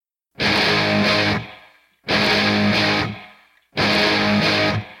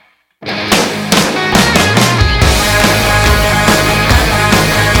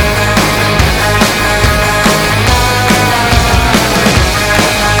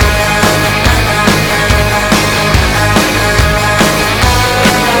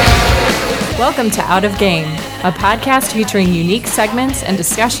Welcome to Out of Game, a podcast featuring unique segments and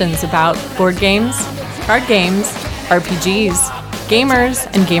discussions about board games, card games, RPGs, gamers,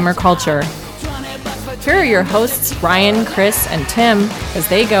 and gamer culture. Here are your hosts, Ryan, Chris, and Tim, as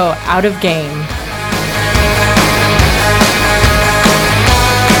they go out of game.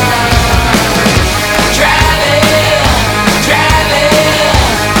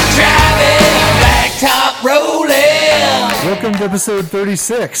 Welcome to episode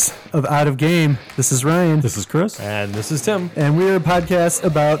 36 of Out of Game. This is Ryan. This is Chris. And this is Tim. And we're a podcast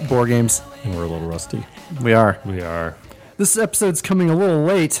about board games. And we're a little rusty. We are. This episode's coming a little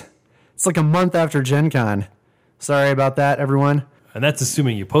late. It's like a month after GenCon. Sorry about that, everyone. And that's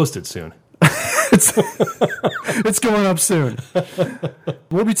assuming you post it soon. It's going up soon.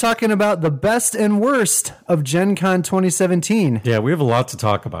 We'll be talking about the best and worst of GenCon 2017. Yeah, we have a lot to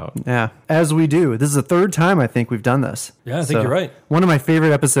talk about. Yeah, as we do. This is the third time I think we've done this. Yeah, I think you're right. One of my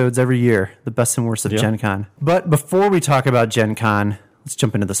favorite episodes every year, the best and worst of GenCon. But before we talk about GenCon, let's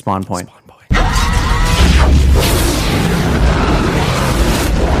jump into the spawn point.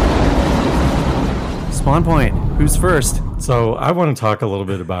 Spawn point. Who's first? So I want to talk a little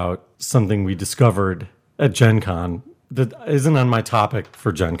bit about something we discovered at GenCon that isn't on my topic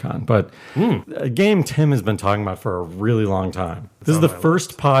for GenCon, but a game Tim has been talking about for a really long time. This is the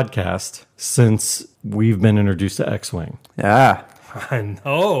first podcast since we've been introduced to X-Wing. Yeah. I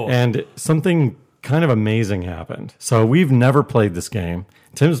know. And something kind of amazing happened. So we've never played this game.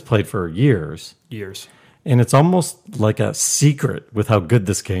 Tim's played for years. And it's almost like a secret with how good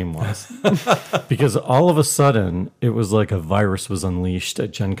this game was. Because all of a sudden, it was like a virus was unleashed at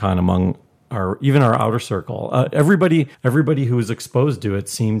Gen Con among our outer circle. Everybody who was exposed to it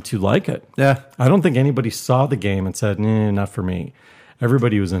seemed to like it. Yeah. I don't think anybody saw the game and said, nah, not for me.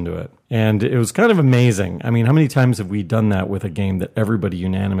 Everybody was into it. And it was kind of amazing. I mean, how many times have we done that with a game that everybody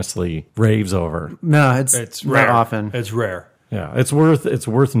unanimously raves over? No, it's rare. Not often. It's rare. Yeah, it's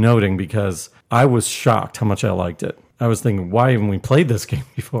worth noting because I was shocked how much I liked it. I was thinking, why haven't we played this game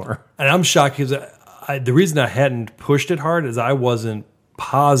before? And I'm shocked because the reason I hadn't pushed it hard is I wasn't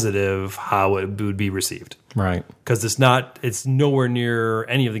positive how it would be received. Right. Because it's nowhere near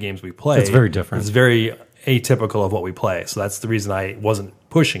any of the games we play. It's very different. It's very atypical of what we play. So that's the reason I wasn't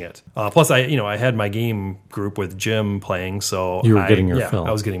pushing it. Plus, I had my game group with Jim playing, so you were getting your fill.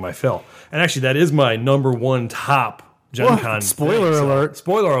 I was getting my fill. And actually, that is my number one top GenCon. Spoiler alert.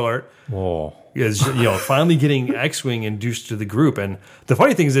 Spoiler alert. Whoa. Is finally getting X-Wing induced to the group. And the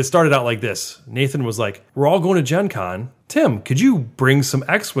funny thing is it started out like this. Nathan was like, we're all going to Gen Con. Tim, could you bring some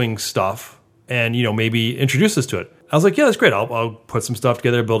X-Wing stuff and maybe introduce us to it? I was like, yeah, that's great. I'll put some stuff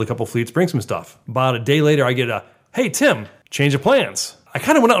together, build a couple fleets, bring some stuff. About a day later, I get hey, Tim, change of plans. I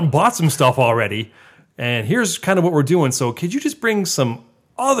kind of went out and bought some stuff already, and here's kind of what we're doing. So could you just bring some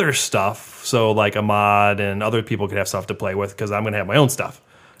other stuff, so like a mod and other people could have stuff to play with, because I'm going to have my own stuff.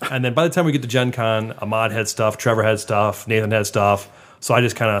 And then by the time we get to Gen Con, Ahmad had stuff, Trevor had stuff, Nathan had stuff. So I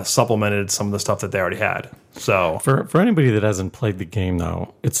just kind of supplemented some of the stuff that they already had. So for anybody that hasn't played the game,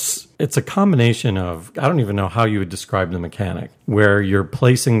 though, it's a combination of, I don't even know how you would describe the mechanic, where you're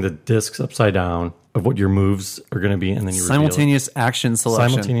placing the discs upside down of what your moves are going to be, and then you simultaneous action selection.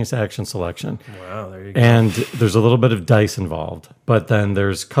 Simultaneous action selection. Wow, there you go. And there's a little bit of dice involved, but then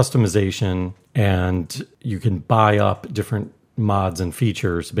there's customization, and you can buy up different mods and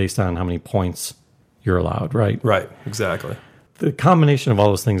features based on how many points you're allowed, right? Right, exactly. The combination of all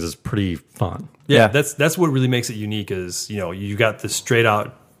those things is pretty fun. Yeah, that's what really makes it unique is, you got this straight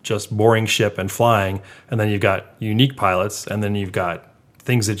out just boring ship and flying, and then you've got unique pilots, and then you've got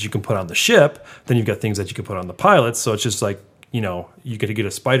things that you can put on the ship, then you've got things that you can put on the pilots. So it's just like, you get to get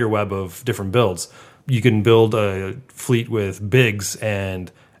a spider web of different builds. You can build a fleet with bigs,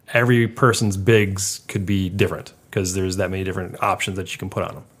 and every person's bigs could be different because there's that many different options that you can put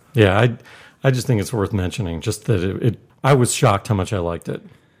on them. Yeah, I just think it's worth mentioning, just that I was shocked how much I liked it.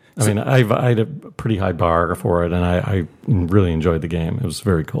 I mean, I had a pretty high bar for it, and I really enjoyed the game. It was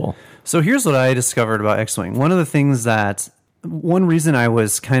very cool. So here's what I discovered about X-Wing. One reason I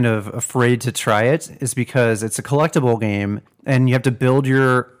was kind of afraid to try it is because it's a collectible game, and you have to build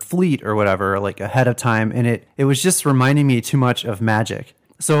your fleet or whatever like ahead of time, and it was just reminding me too much of Magic.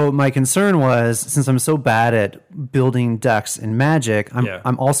 So my concern was, since I'm so bad at building decks in Magic,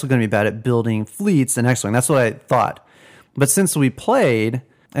 I'm also going to be bad at building fleets in X-Wing. That's what I thought. But since we played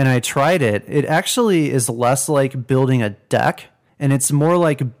and I tried it, it actually is less like building a deck, and it's more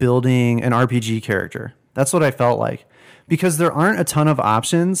like building an RPG character. That's what I felt like. because there aren't a ton of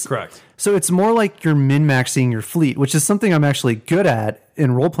options. Correct. So it's more like you're min-maxing your fleet, which is something I'm actually good at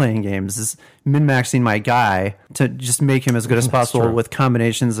in role-playing games, is min-maxing my guy to just make him as good as possible with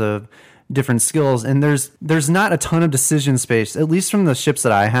combinations of different skills. And there's not a ton of decision space, at least from the ships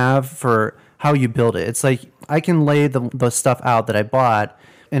that I have, for how you build it. It's like I can lay the stuff out that I bought,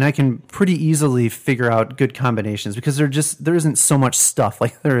 and I can pretty easily figure out good combinations because there isn't so much stuff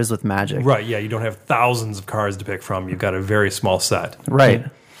like there is with Magic. Right, yeah, you don't have thousands of cards to pick from. You've got a very small set. Right.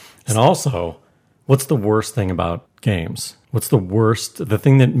 And also, what's the worst thing about games? What's the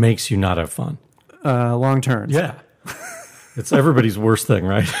thing that makes you not have fun? Long turns. Yeah. It's everybody's worst thing,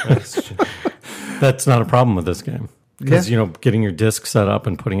 right? That's not a problem with this game. Because, getting your disc set up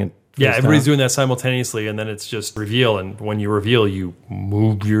and putting it. Yeah, everybody's doing that simultaneously, and then it's just reveal. And when you reveal, you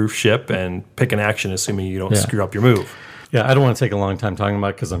move your ship and pick an action, assuming you don't screw up your move. Yeah, I don't want to take a long time talking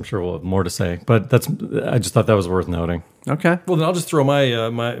about it because I'm sure we'll have more to say. But I just thought that was worth noting. Okay. Well, then I'll just throw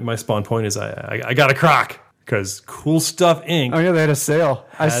my spawn point is I got a Croc. Because Cool Stuff Inc. Oh, yeah, they had a sale.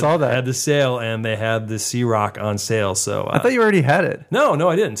 I saw that. Had the sale, and they had the Sea Rock on sale. So I thought you already had it. No,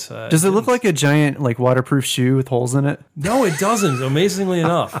 I didn't. Does it look like a giant, waterproof shoe with holes in it? No, it doesn't, amazingly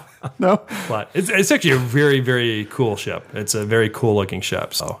enough. No? But it's actually a very, very cool ship. It's a very cool-looking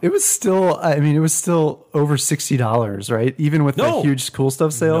ship. So it was still over $60, right? Even with the huge Cool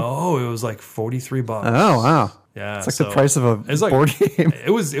Stuff sale? No, it was like $43. Oh, wow. Yeah, it's like the price of a board game.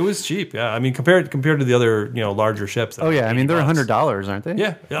 It was cheap. Yeah, I mean compared to the other larger ships. Oh yeah, I mean they're $100, aren't they?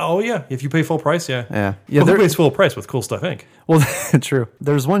 Yeah. Oh yeah. If you pay full price, yeah. Yeah. Well, who pays full price with Cool Stuff Inc? Well, true.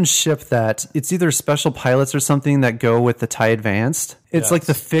 There's one ship that it's either special pilots or something that go with the TIE Advanced. It's like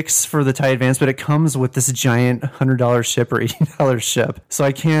the fix for the TIE Advanced, but it comes with this giant $100 ship or $80 ship. So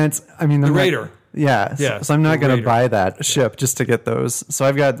I can't. I mean the Raider. Yeah. So I'm not going to buy that ship just to get those. So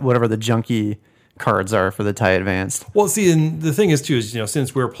I've got whatever the junky cards are for the TIE Advanced. Well, see, and the thing is too is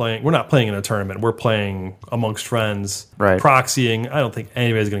since we're not playing in a tournament, we're playing amongst friends, right? Proxying. I don't think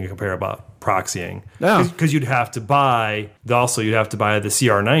anybody's going to compare about proxying, because you'd have to buy the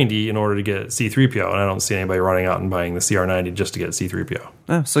CR90 in order to get C3PO, and I don't see anybody running out and buying the CR90 just to get C3PO.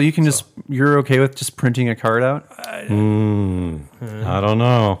 Oh, so you can you're okay with just printing a card out? I don't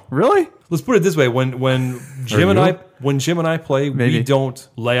know. Really? Let's put it this way: when Jim and I play, we don't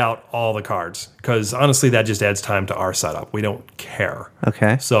lay out all the cards because honestly, that just adds time to our setup. We don't care.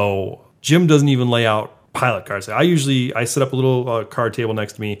 Okay. So Jim doesn't even lay out pilot cards. I set up a little card table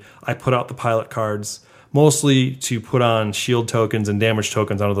next to me. I put out the pilot cards mostly to put on shield tokens and damage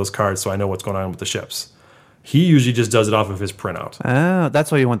tokens onto those cards, so I know what's going on with the ships. He usually just does it off of his printout. Oh,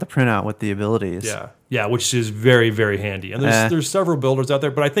 that's why you want the printout with the abilities. Yeah, which is very, very handy. And there's several builders out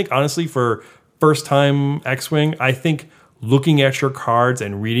there, but I think honestly for first-time X-Wing, I think looking at your cards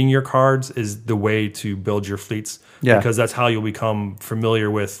and reading your cards is the way to build your fleets. Yeah. Because that's how you'll become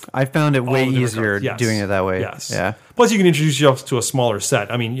familiar with. I found it way easier doing it that way. Yes. Yeah. Plus, you can introduce yourself to a smaller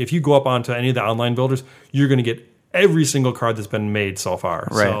set. I mean, if you go up onto any of the online builders, you're going to get every single card that's been made so far.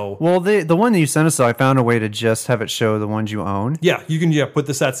 Right. So, well, the one that you sent us, though, I found a way to just have it show the ones you own. Yeah, you can put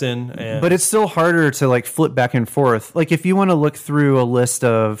the sets in. But it's still harder to flip back and forth. Like if you want to look through a list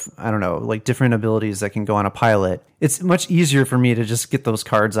of, I don't know, different abilities that can go on a pilot, it's much easier for me to just get those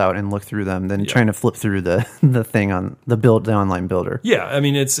cards out and look through them than trying to flip through the thing on the online builder. Yeah, I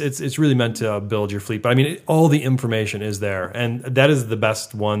mean it's really meant to build your fleet, but I mean all the information is there, and that is the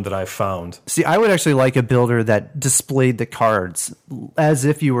best one that I've found. See, I would actually like a builder that displayed the cards as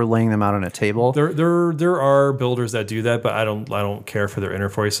if you were laying them out on a table. There are builders that do that, but I don't care for their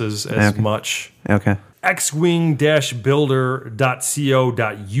interfaces as much. Okay.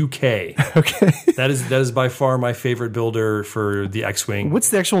 xwing-builder.co.uk. Okay. That is by far my favorite builder for the X-Wing. What's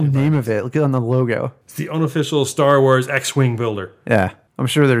the actual name of it? Look on the logo. It's the unofficial Star Wars X-Wing builder. Yeah. I'm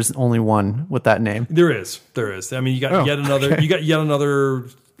sure there's only one with that name. There is. I mean, you got yet another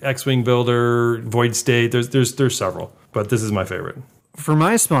X-Wing builder, Void State. There's several, but this is my favorite. For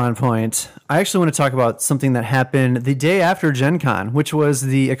my spawn point, I actually want to talk about something that happened the day after GenCon, which was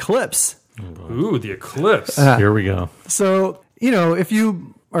the eclipse. Ooh, the eclipse. Here we go. So, if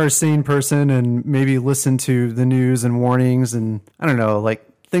you are a sane person and maybe listen to the news and warnings and, I don't know,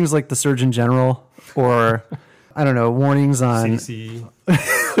 things like the Surgeon General or, I don't know, warnings on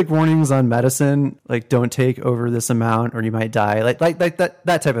CDC. warnings on medicine, don't take over this amount or you might die, like that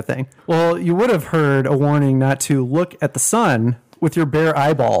type of thing. Well, you would have heard a warning not to look at the sun with your bare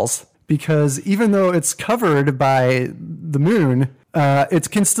eyeballs, because even though it's covered by the moon, it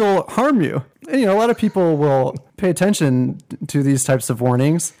can still harm you. And, a lot of people will pay attention to these types of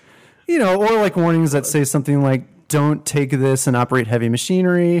warnings, or warnings that say something like, don't take this and operate heavy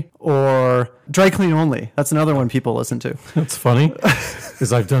machinery, or dry clean only. That's another one people listen to. That's funny,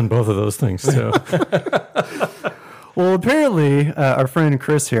 because I've done both of those things too. Well, apparently, our friend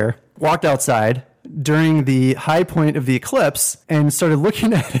Chris here walked outside during the high point of the eclipse and started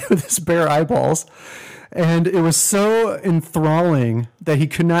looking at it with his bare eyeballs. And it was so enthralling that he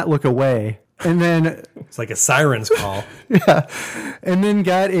could not look away. And then It's like a siren's call. yeah, and then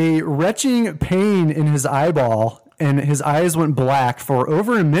got a retching pain in his eyeball, and his eyes went black for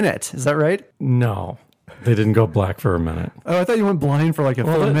over a minute. Is that right? No, they didn't go black for a minute. Oh, I thought you went blind for like a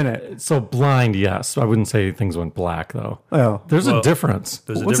full minute. So blind, yes. I wouldn't say things went black though. Oh, There's a difference.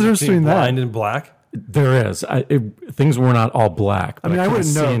 There's a What's the difference difference between that? blind and black. There is. Things were not all black. I mean, I couldn't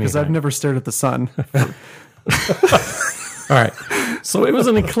wouldn't see know because I've anything. never stared at the sun. All right. So it was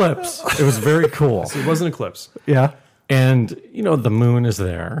an eclipse. It was very cool. It was an eclipse. Yeah, And, the moon is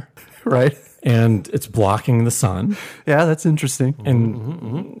there right. and it's blocking the sun. Yeah, that's interesting.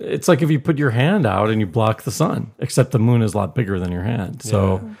 And it's like if you put your hand out and you block the sun, except the moon is a lot bigger than your hand.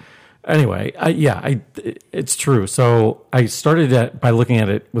 So anyway, it's true. So I started by looking at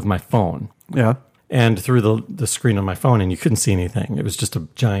it with my phone. Yeah. And through the screen on my phone, and you couldn't see anything. It was just a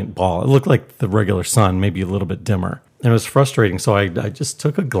giant ball. It looked like the regular sun, maybe a little bit dimmer. And it was frustrating. So I just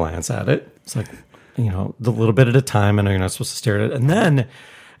took a glance at it. It's like, the little bit at a time. I know you're not supposed to stare at it. And then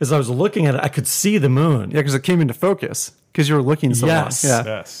as I was looking at it, I could see the moon. Yeah, because it came into focus because you were looking so Yes. long.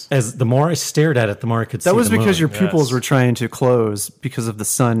 Yeah. Yes. As the more I stared at it, the more I could see That was the because moon. your pupils Yes. were trying to close because of the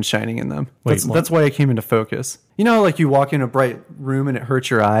sun shining in them. Wait, That's why it came into focus. Like you walk in a bright room and it hurts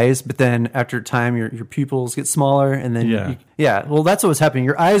your eyes, but then after time your pupils get smaller, and then Yeah. well, that's what was happening.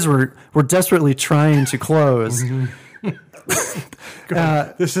 Your eyes were desperately trying to close.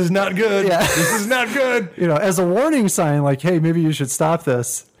 This is not good. Yeah. This is not good. As a warning sign, like, hey, maybe you should stop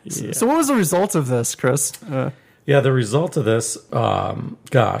this. Yeah. So what was the result of this, Chris? Yeah, the result of this,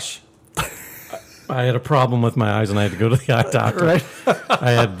 gosh, I had a problem with my eyes and I had to go to the eye doctor. Right.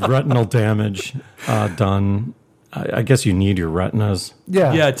 I had retinal damage done. I guess you need your retinas.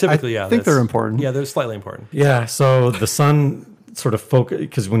 Yeah. Yeah, typically, I think they're important. Yeah, they're slightly important. Yeah, so the sun sort of focus,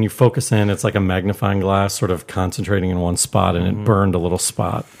 because when you focus in, it's like a magnifying glass sort of concentrating in one spot, and it burned a little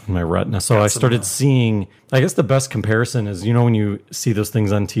spot in my retina. So I started seeing, I guess the best comparison is, when you see those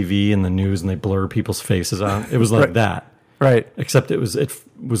things on TV and the news and they blur people's faces on, it was like Right. that. Right. Except it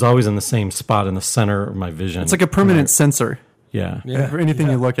was always in the same spot in the center of my vision. It's like a permanent sensor Yeah. for anything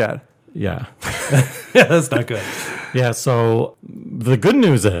you look at. Yeah. Yeah, that's not good. Yeah. So the good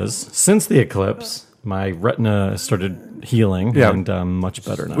news is, since the eclipse, my retina started healing and I'm much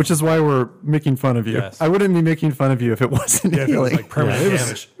better now. Which is why we're making fun of you. Yes. I wouldn't be making fun of you if it wasn't Yeah, it was healing. like permanent Yeah, it was-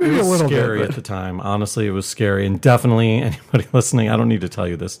 damage. Maybe It a was little scary bit, at the time. Honestly, it was scary. And definitely anybody listening, I don't need to tell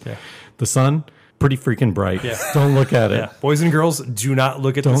you this. Yeah. The sun, pretty freaking bright. Yeah. Don't look at it. Yeah. Boys and girls, do not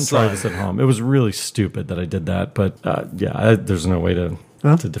look at the Don't sun. try this at home. It was really stupid that I did that. But there's no way to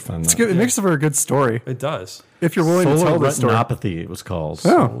defend that. It makes for a good story. It does. If you're willing to Solar tell the story. retinopathy, it was called.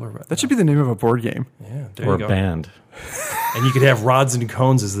 Oh, that should be the name of a board game. Yeah, there Or you a go. band. And you could have rods and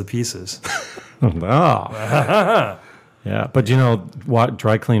cones as the pieces. Oh. Yeah. But what?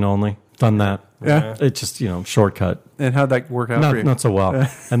 Dry clean only. Done that. Yeah. It just, shortcut. And how'd that work out for you? Not so well.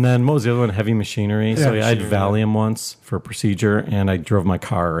 And then what was the other one? Heavy machinery. So I had Valium once for procedure, and I drove my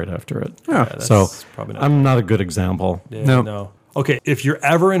car right after it. Yeah, that's So probably not I'm not a good example. Yeah, No. no. Okay, if you're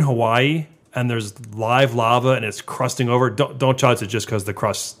ever in Hawaii and there's live lava and it's crusting over, don't touch it just because the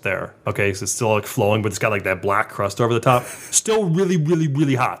crust's there. Okay, so it's still like flowing, but it's got like that black crust over the top. Still really, really,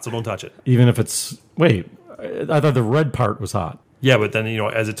 really hot, so don't touch it. Even if it's I thought the red part was hot. Yeah, but then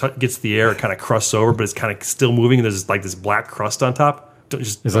as it gets the air, it kind of crusts over, but it's kind of still moving. And there's like this black crust on top.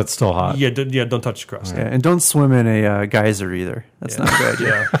 Is that still hot? Yeah, don't touch the crust. Yeah, and don't swim in a geyser either. That's not a good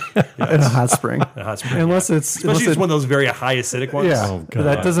idea. Yeah, In a hot spring. a hot spring. Unless it's Especially it's one of those very high acidic ones. yeah, Oh, but God.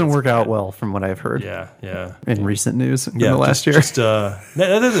 that doesn't work out well from what I've heard Yeah. in recent news in Yeah, the last year. that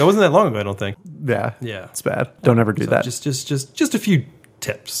wasn't that long ago, I don't think. Yeah, Yeah. it's bad. Don't ever do that. Just a few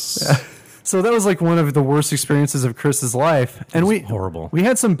tips. So that was like one of the worst experiences of Chris's life, and we horrible. We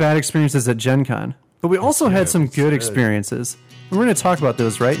had some bad experiences at GenCon, but we also had some good experiences. And we're going to talk about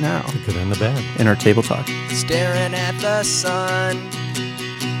those right now The good and the bad. in our table talk. Staring at the sun,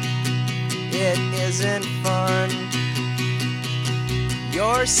 it isn't fun.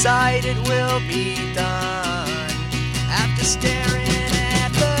 Your side it will be done. After staring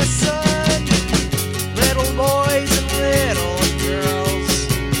at the sun, little boys and little girls,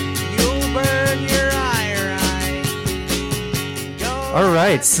 you'll burn your eye. All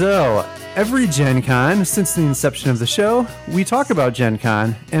right, so Every Gen Con, since the inception of the show, we talk about Gen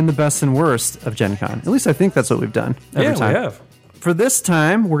Con and the best and worst of Gen Con. At least I think that's what we've done every time. We have. For this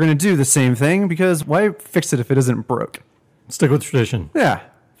time, we're going to do the same thing because why fix it if it isn't broke? Stick with tradition. Yeah,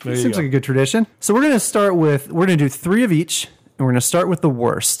 There you seems go. like a good tradition. So we're going to do 3 of each, and we're going to start with the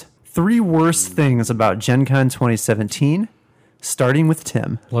worst. 3 worst things about Gen Con 2017, starting with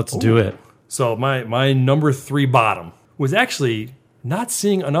Tim. Let's do it. So my number 3 bottom was actually not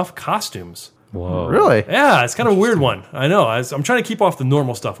seeing enough costumes. Whoa. Really? Yeah, it's kind of a weird one. I know. I'm trying to keep off the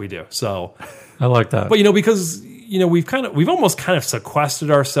normal stuff we do. So, I like that. but because we've almost kind of sequestered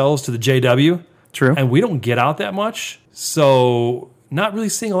ourselves to the JW. True. And we don't get out that much. So, not really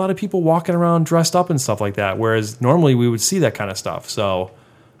seeing a lot of people walking around dressed up and stuff like that. Whereas normally we would see that kind of stuff. So,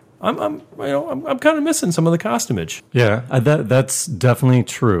 I'm kind of missing some of the costumage. Yeah, that's definitely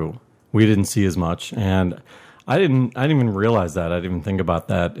true. We didn't see as much, and I didn't even realize that. I didn't even think about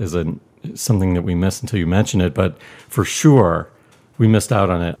that as something that we missed until you mentioned it. But for sure, we missed out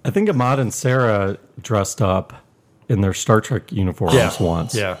on it. I think Ahmad and Sarah dressed up in their Star Trek uniforms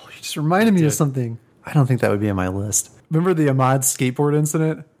once. Yeah. You just reminded me of something. I don't think that would be on my list. Remember the Ahmad skateboard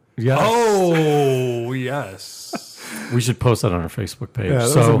incident? Yes. Oh, yes. We should post that on our Facebook page. Yeah,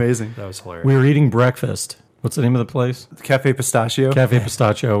 that was amazing. That was hilarious. We were eating breakfast. What's the name of the place? Cafe Pistachio. Cafe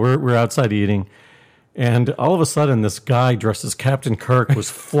Pistachio. We're outside eating. And all of a sudden, this guy dressed as Captain Kirk was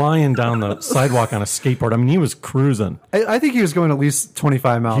flying down the sidewalk on a skateboard. I mean, he was cruising. I think he was going at least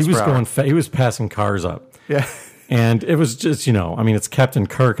 25 miles He was per hour. going. He was passing cars up. Yeah. And it was just, it's Captain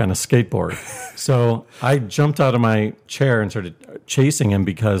Kirk on a skateboard. So I jumped out of my chair and started chasing him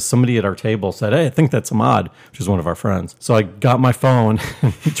because somebody at our table said, "Hey, I think that's Ahmad," which is one of our friends. So I got my phone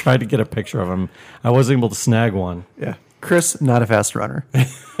and tried to get a picture of him. I wasn't able to snag one. Yeah. Chris, not a fast runner.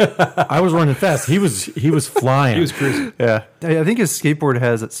 I was running fast. He was flying. He was cruising. Yeah. I think his skateboard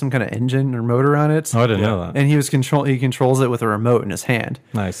has some kind of engine or motor on it. Oh, I didn't know that. And he controls it with a remote in his hand.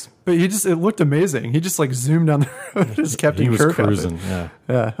 Nice. But it looked amazing. He just like zoomed down the road as Captain He was Kirk. cruising. Yeah.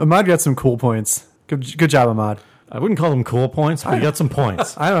 Yeah. Ahmad got some cool points. Good job, Ahmad. I wouldn't call them cool points, but he got some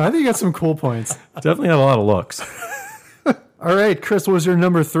points. I don't know. I think he got some cool points. Definitely had a lot of looks. All right, Chris, what was your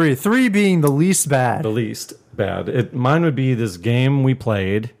number 3? 3 being the least bad. The least bad. Mine would be this game we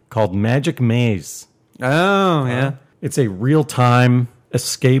played called Magic Maze. Oh, yeah. It's a real-time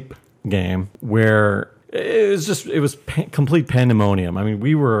escape game where it was complete pandemonium. I mean,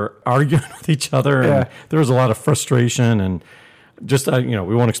 we were arguing with each other, and there was a lot of frustration, and just we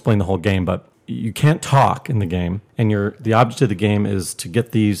won't explain the whole game, but you can't talk in the game, and the object of the game is to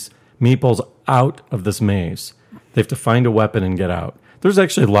get these meeples out of this maze. They have to find a weapon and get out. There's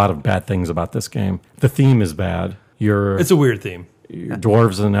actually a lot of bad things about this game. The theme is bad. It's a weird theme. You're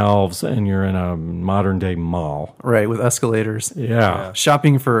dwarves and elves, and you're in a modern-day mall. Right, with escalators. Yeah.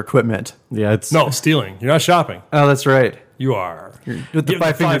 Shopping for equipment. Yeah, it's No, stealing. You're not shopping. Oh, that's right. You are. With the Give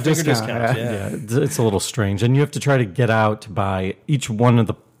 5-finger finger discount. Yeah. it's a little strange, and you have to try to get out by each one of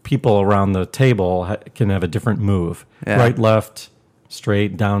the people around the table can have a different move. Yeah. Right, left,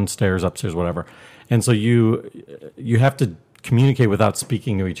 straight, downstairs, upstairs, whatever. And so you have to communicate without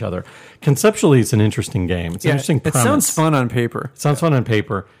speaking to each other. Conceptually, it's an interesting game. It's an interesting it premise. sounds fun on paper. It sounds fun on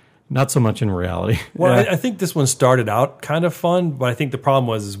paper, not so much in reality. Well, I think this one started out kind of fun, but I think the problem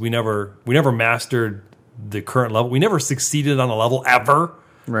was we never mastered the current level. We never succeeded on a level ever.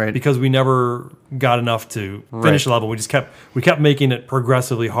 Right. Because we never got enough to finish the level. We kept making it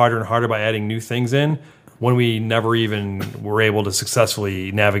progressively harder and harder by adding new things in when we never even were able to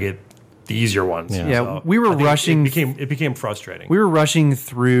successfully navigate the easier ones. Yeah. Yeah, we were I think rushing. It became frustrating. We were rushing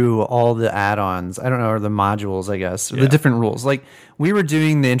through all the add-ons. I don't know, or the modules, I guess, the different rules. Like we were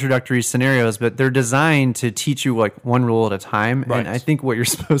doing the introductory scenarios, but they're designed to teach you like one rule at a time. Right. And I think what you're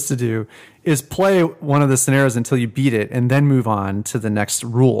supposed to do is play one of the scenarios until you beat it, and then move on to the next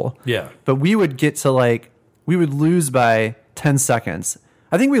rule. Yeah. But we would get to we would lose by 10 seconds.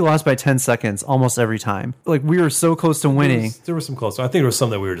 I think we lost by 10 seconds almost every time. Like we were so close to winning. There was some close. I think there was some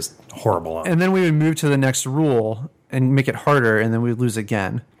that we were just horrible on. And then we would move to the next rule and make it harder, and then we'd lose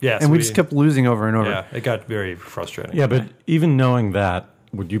again. Yeah, and so we we- just kept losing over and over. Yeah, it got very frustrating. Yeah, but even knowing that,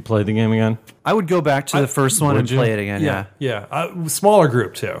 would you play the game again? I would go back to the first one would and you? play it again. Yeah. yeah. Smaller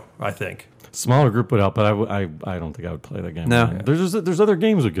group too, I think. Smaller group would help, but I don't think I would play that game. No. again. There's other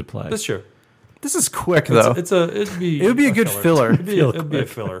games we could play. That's true. This is quick though. It'd be a good filler. It'd be a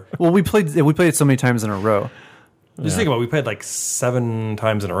filler. Well, we played it so many times in a row. Just think about it, we played like 7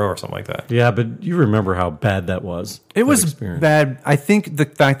 times in a row or something like that. Yeah, but you remember how bad that was. It that was experience. bad. I think the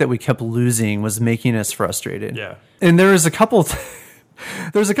fact that we kept losing was making us frustrated. Yeah. And there was a couple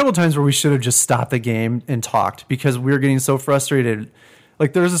times where we should have just stopped the game and talked because we were getting so frustrated.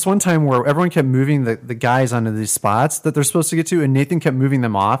 Like there was this one time where everyone kept moving the guys onto these spots that they're supposed to get to, and Nathan kept moving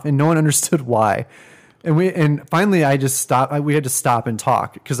them off, and no one understood why. And finally I just stopped. We had to stop and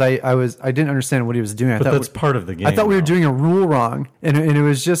talk because I didn't understand what he was doing. But that's part of the game. I thought we were doing a rule wrong, and it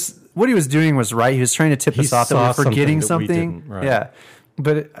was just what he was doing was right. He was trying to tip us off that we were forgetting something. Right. Yeah.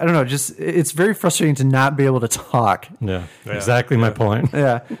 But I don't know, it's very frustrating to not be able to talk. Yeah, exactly my point.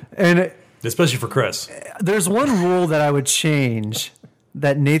 Yeah. And especially for Chris. there's one rule that I would change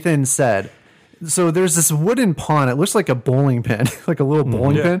that Nathan said. So there's this wooden pawn. It looks like a bowling pin, like a little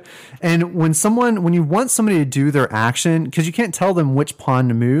bowling pin. And when you want somebody to do their action, because you can't tell them which pawn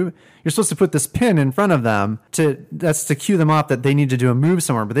to move, you're supposed to put this pin in front of them that's to cue them off that they need to do a move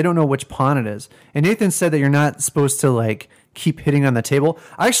somewhere, but they don't know which pawn it is. And Nathan said that you're not supposed to like keep hitting on the table.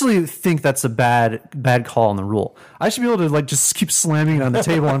 I actually think that's a bad call on the rule. I should be able to like just keep slamming it on the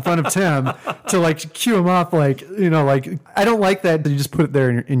table in front of Tim to like cue him off. Like, like I don't like that you just put it there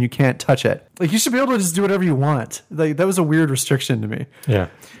and you can't touch it. Like you should be able to just do whatever you want. Like that was a weird restriction to me. Yeah.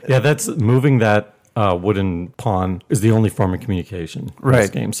 That's moving that wooden pawn is the only form of communication in this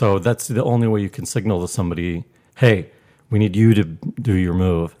game. So that's the only way you can signal to somebody, hey, we need you to do your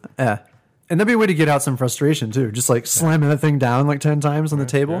move. Yeah. And that'd be a way to get out some frustration too. Just like slamming that thing down like 10 times on the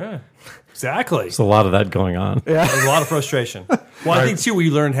table. Yeah. Exactly. There's a lot of that going on. Yeah. There's a lot of frustration. Well, I think too, we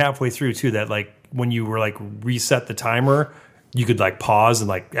learned halfway through too that like when you were like reset the timer, you could like pause and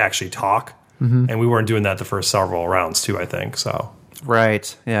like actually talk. Mm-hmm. And we weren't doing that the first several rounds too, I think. So.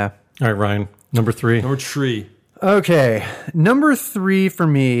 Right. Yeah. All right, Ryan, number 3. Number 3. Okay. Number 3 for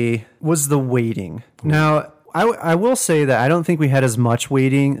me was the waiting. Now, I will say that I don't think we had as much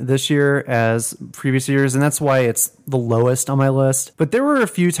waiting this year as previous years, and that's why it's the lowest on my list. But there were a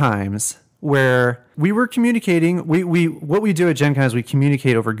few times where we were communicating. What we do at GenCon is we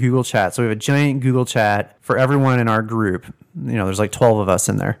communicate over Google Chat. So we have a giant Google Chat for everyone in our group. There's like 12 of us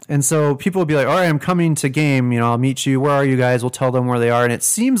in there. And so people will be like, all right, I'm coming to game. I'll meet you. Where are you guys? We'll tell them where they are. And it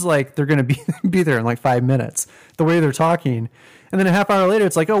seems like they're going to be there in like 5 minutes, the way they're talking. And then a half hour later,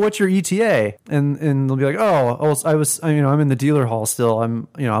 it's like, oh, what's your ETA? And they'll be like, I'm in the dealer hall still.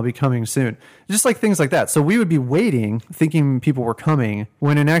 I'll be coming soon. Just like things like that. So we would be waiting, thinking people were coming,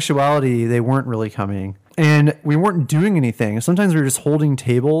 when in actuality, they weren't really coming. And we weren't doing anything. Sometimes we were just holding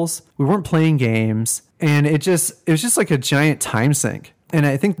tables. We weren't playing games. And it was just like a giant time sink. And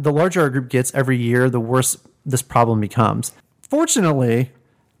I think the larger our group gets every year, the worse this problem becomes. Fortunately,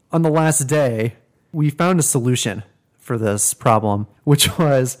 on the last day, we found a solution for this problem, which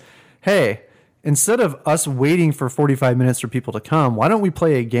was, hey, instead of us waiting for 45 minutes for people to come, why don't we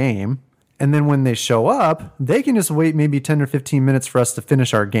play a game? And then when they show up, they can just wait maybe 10 or 15 minutes for us to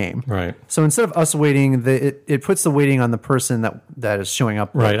finish our game. Right. So instead of us waiting, it puts the waiting on the person that is showing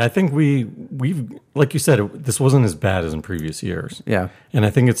up. Right. I think we've, like you said, this wasn't as bad as in previous years. Yeah. And I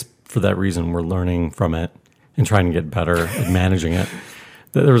think it's for that reason we're learning from it and trying to get better at managing it.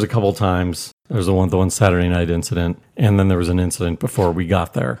 There was a couple times. There was the one Saturday night incident, and then there was an incident before we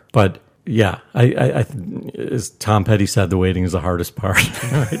got there. But yeah, I as Tom Petty said, the waiting is the hardest part.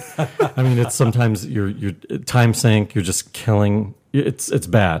 Right? I mean, it's sometimes you're time sink. You're just killing. It's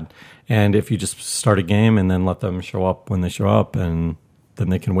bad. And if you just start a game and then let them show up when they show up, and then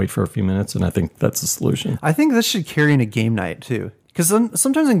they can wait for a few minutes, and I think that's the solution. I think this should carry into game night too, because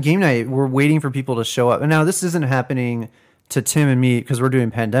sometimes in game night we're waiting for people to show up. And now this isn't happening to Tim and me because we're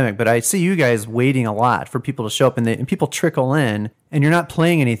doing pandemic, but I see you guys waiting a lot for people to show up, and people trickle in, and you're not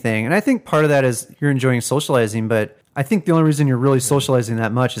playing anything. And I think part of that is you're enjoying socializing, but I think the only reason you're really socializing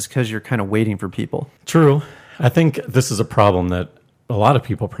that much is because you're kind of waiting for people. True. I think this is a problem that a lot of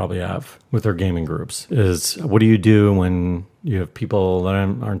people probably have with their gaming groups is, what do you do when you have people that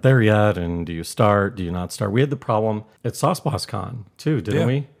aren't there yet, and do you start, do you not start? We had the problem at SauceBossCon too, didn't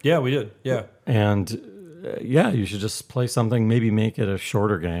we? Yeah, we did. Yeah. And you should just play something, maybe make it a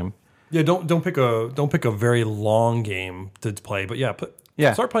shorter game. Yeah, don't pick a very long game to play, but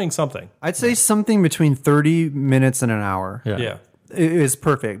start playing something. I'd say something between 30 minutes and an hour. Yeah. It is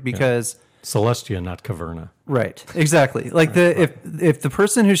perfect because Celestia, not Caverna. Right. Exactly. Like if the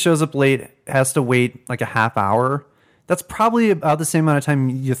person who shows up late has to wait like a half hour, that's probably about the same amount of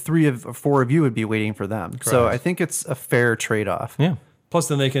time 3 or 4 of you would be waiting for them. Correct. So I think it's a fair trade-off. Yeah. Plus,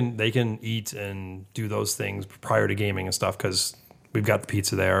 then they can eat and do those things prior to gaming and stuff, because we've got the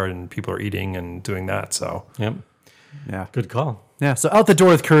pizza there and people are eating and doing that. So, yep. Yeah. Good call. Yeah. So out the door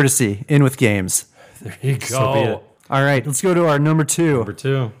with courtesy, in with games. There you go. So be it. All right. Let's go to our number 2. Number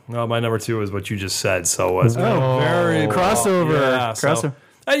 2. No, my number 2 is what you just said. So it's very crossover. Yeah, crossover. So,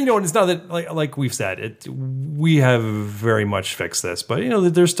 and it's not that like we've said we have very much fixed this, but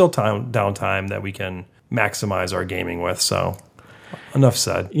there's still downtime that we can maximize our gaming with. So Enough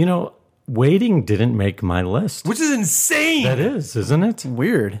said. You know, waiting didn't make my list. Which is insane. That is, isn't it?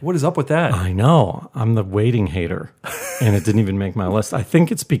 Weird. What is up with that? I know. I'm the waiting hater, and it didn't even make my list. I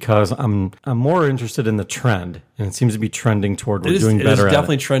think it's because I'm more interested in the trend, and it seems to be trending toward we're doing better. It is at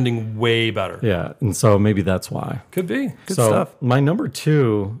definitely trending way better. Yeah, and so maybe that's why. Could be. Good stuff. My number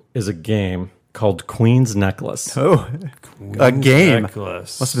 2 is a game called Queen's Necklace. Oh, a game.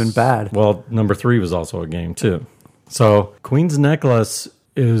 Necklace. Must have been bad. Well, number 3 was also a game too. So Queen's Necklace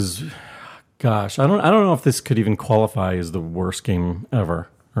is, gosh, I don't know if this could even qualify as the worst game ever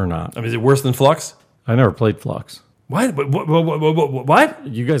or not. I mean, is it worse than Flux? I never played Flux. What? What?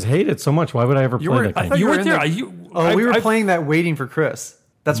 You guys hate it so much. Why would I ever play that I game? thought You were weren't in there. the- we were playing that waiting for Chris.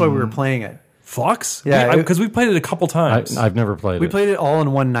 That's why we were playing it. Flux? Yeah, Because we played it a couple times. I've never played We it. played it all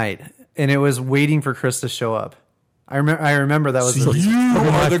in one night, and it was waiting for Chris to show up. I remember that was the reason. You are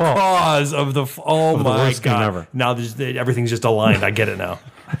my the fault. cause of the. Oh the my worst game god! ever. Now everything's just aligned. I get it now.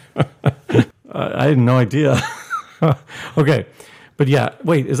 I had no idea. Okay. But yeah,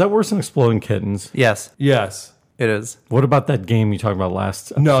 wait, is that worse than Exploding Kittens? Yes, Yes. it is. What about that game you talked about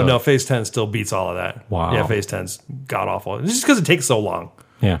last episode? No. Phase 10 still beats all of that. Wow. Yeah, Phase 10's god awful. It's just because it takes so long.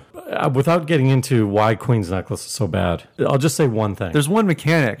 Yeah. Without getting into why Queen's Necklace is so bad, I'll just say one thing. There's one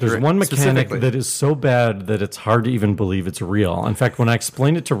mechanic. There's one mechanic specifically. that is so bad that it's hard to even believe it's real. In fact, when I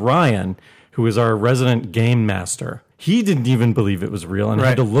explained it to Ryan, who is our resident game master, he didn't even believe it was real and had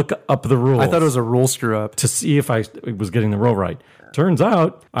Right. to look up the rules. I thought it was a rule screw up. to see if I was getting the rule right. Turns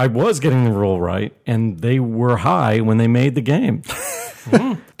out I was getting the rule right, and they were high when they made the game.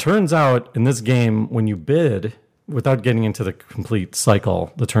 Turns out in this game, when you bid, without getting into the complete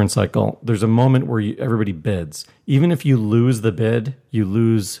cycle, the turn cycle, there's a moment where everybody bids. Even if you lose the bid, you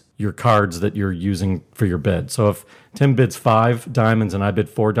lose your cards that you're using for your bid. So if Tim bids 5 diamonds and I bid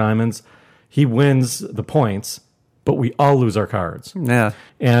 4 diamonds, he wins the points, but we all lose our cards. Yeah.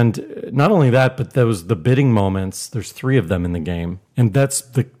 And not only that, but the bidding moments, there's 3 of them in the game. And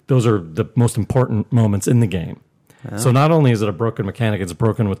those are the most important moments in the game. So not only is it a broken mechanic, it's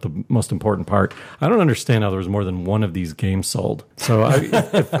broken with the most important part. I don't understand how there was more than one of these games sold. So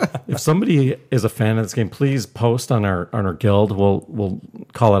if somebody is a fan of this game, please post on our guild. We'll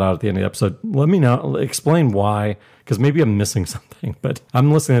call it out at the end of the episode. Let me know, explain why, because maybe I'm missing something. But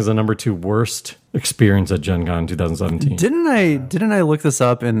I'm listing as the number 2 worst experience at GenCon 2017. Didn't I look this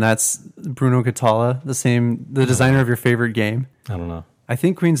up? And that's Bruno Catala, the designer of your favorite game. I don't know. I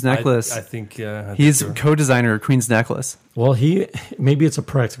think Queen's Necklace. I think He's co-designer of Queen's Necklace. Well, maybe it's a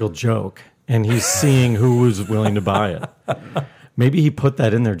practical joke, and he's seeing who was willing to buy it. Maybe he put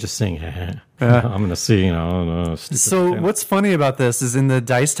that in there just saying, I'm going to see, So what's funny about this is in the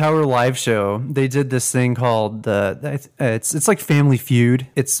Dice Tower live show, they did this thing called it's like Family Feud.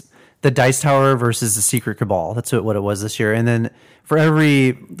 It's the Dice Tower versus the Secret Cabal. That's what it was this year. And then for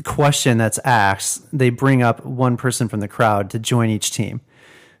every question that's asked, they bring up one person from the crowd to join each team.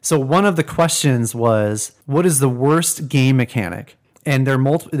 So one of the questions was, what is the worst game mechanic? And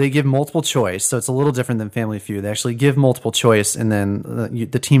they give multiple choice, so it's a little different than Family Feud. They actually give multiple choice, and then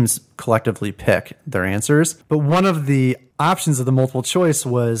the teams collectively pick their answers. But one of the options of the multiple choice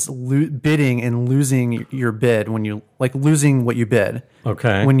was bidding and losing your bid when you losing what you bid.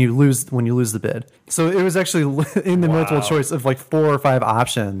 Okay. When you lose the bid. So it was actually in the multiple choice of 4 or 5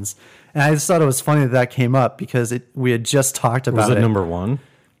 options, and I just thought it was funny that came up because we had just talked about it. Was it number 1?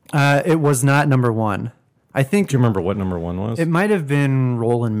 It was not number 1. I think. Do you remember what number 1 was? It might have been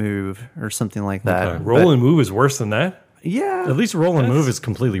roll and move or something like that. Okay. roll and move is worse than that. Yeah. At least roll and move is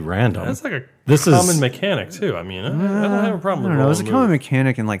completely random. That's like a This common is- mecanic too. I mean, I don't have a problem I with don't know. It roll was a and common move.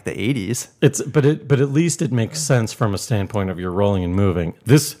 mechanic in the 80s. But at least it makes sense from a standpoint of you're rolling and moving.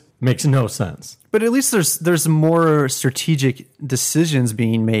 This makes no sense. But at least there's more strategic decisions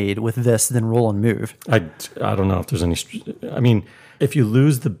being made with this than roll and move. I don't know if there's any. I mean, if you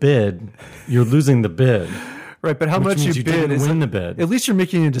lose the bid, you're losing the bid. Right, but how Which much means you you bid didn't is win the bid. At least you're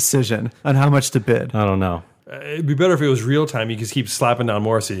making a decision on how much to bid. I don't know. It'd be better if it was real time. You could keep slapping down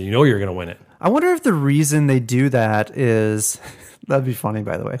more so you know you're going to win it. I wonder if the reason they do that is that'd be funny,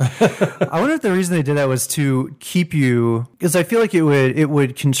 by the way. I wonder if the reason they did that was to keep you, because I feel like it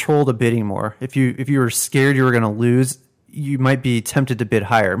would control the bidding more. If you were scared you were going to lose, you might be tempted to bid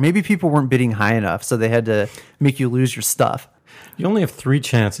higher. Maybe people weren't bidding high enough, so they had to make you lose your stuff. You only have 3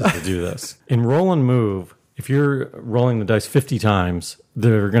 chances to do this. In roll and move, if you're rolling the dice 50 times,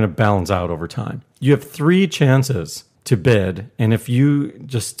 they're going to balance out over time. You have 3 chances to bid, and if you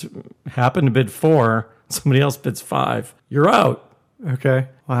just happen to bid 4, somebody else bids 5, you're out. Okay.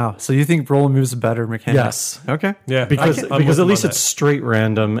 Wow. So you think roll and move is a better mechanic? Yes. Okay. Yeah, Because I'm with at them least on it's that. straight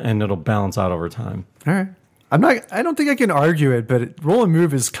random, and it'll balance out over time. All right. I don't think I can argue it, but roll and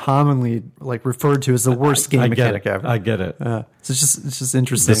move is commonly like referred to as the worst game mechanic ever. I get it. So it's just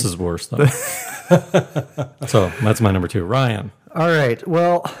interesting. This is worse though. So that's my number 2. Ryan. All right.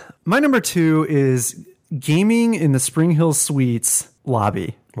 Well, my number 2 is gaming in the Spring Hill Suites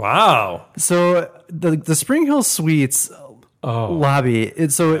lobby. Wow. So the Spring Hill Suites lobby.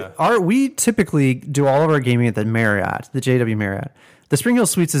 We typically do all of our gaming at the Marriott, the JW Marriott. The Spring Hill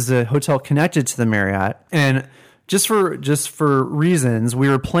Suites is a hotel connected to the Marriott, and just for reasons, we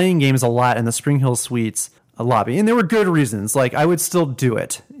were playing games a lot in the Spring Hill Suites lobby, and there were good reasons. Like I would still do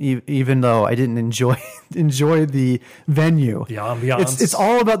it, even though I didn't enjoy the venue, the ambiance. It's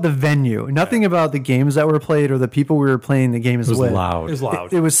all about the venue, nothing about the games that were played or the people we were playing the games with. It was loud. It was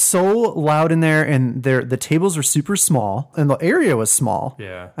loud. It was so loud in there, and the tables were super small, and the area was small.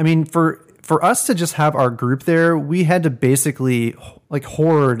 Yeah. I mean, for us to just have our group there, we had to basically like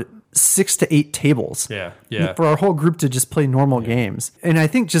hoard 6 to 8 tables. Yeah. For our whole group to just play normal games. And I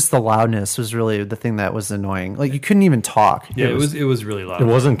think just the loudness was really the thing that was annoying. Like you couldn't even talk. Yeah, it was really loud. It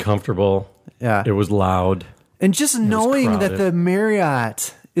wasn't comfortable. Yeah. It was loud. And just knowing that crowded. the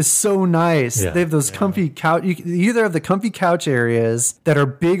Marriott is so nice. Yeah. They have those comfy couch. You either have the comfy couch areas that are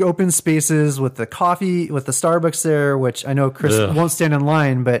big open spaces with the coffee, with the Starbucks there, which I know Chris won't stand in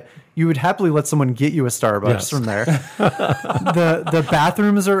line, but you would happily let someone get you a Starbucks from there. The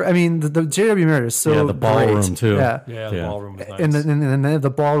bathrooms are, I mean, the JW Marriott is so the ballroom great. too. Yeah, the ballroom was nice. And then they have the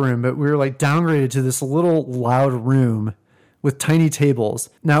ballroom, but we were like downgraded to this little loud room with tiny tables.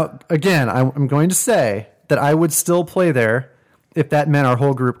 Now, again, I'm going to say that I would still play there if that meant our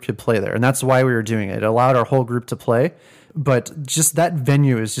whole group could play there. And that's why we were doing it. It allowed our whole group to play. But just that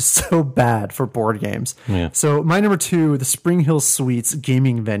venue is just so bad for board games. Yeah. So my number 2, the Spring Hill Suites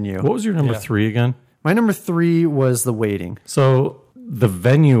gaming venue. What was your number 3 again? My number 3 was the waiting. So the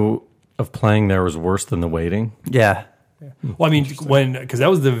venue of playing there was worse than the waiting. Yeah. Well, I mean, because that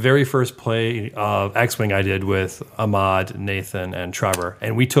was the very first play of X-Wing I did with Ahmad, Nathan, and Trevor,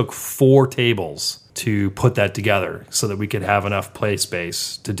 and we took 4 tables to put that together so that we could have enough play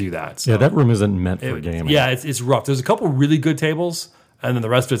space to do that. So Yeah, that room isn't meant for gaming. Yeah, it's rough. There's a couple really good tables, and then the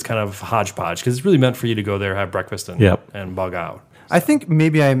rest of it's kind of hodgepodge because it's really meant for you to go there, have breakfast, and bug out. I think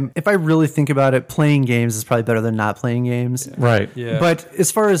maybe if I really think about it, playing games is probably better than not playing games. Right. Yeah. But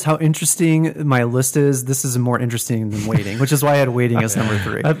as far as how interesting my list is, this is more interesting than waiting, which is why I had waiting as number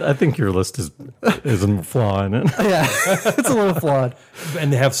 3. I think your list is a flaw in it. Yeah, it's a little flawed.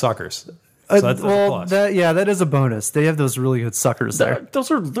 And they have suckers. So that's a plus. That is a bonus. They have those really good suckers there.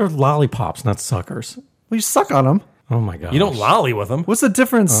 They're lollipops, not suckers. Well, you suck on them. Oh my god! You don't lolly with them. What's the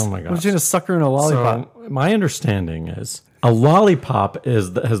difference? Oh my gosh. between a sucker and a lollipop? So my understanding is a lollipop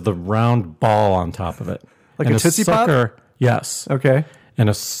has the round ball on top of it, Like and a Tootsie Pop? sucker, yes. Okay. And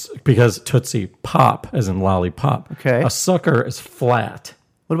because Tootsie Pop as in lollipop. Okay. A sucker is flat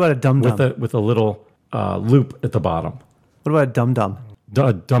What about a dum dum? with a little loop at the bottom. What about a dum dum?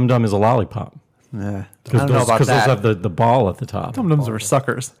 Dum Dum is a lollipop. Yeah, I don't know about Because that. those have the ball at the top. Dum dums were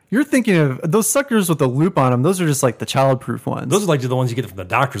suckers. You're thinking of those suckers with the loop on them. Those are just like the childproof ones. Those are like the ones you get from the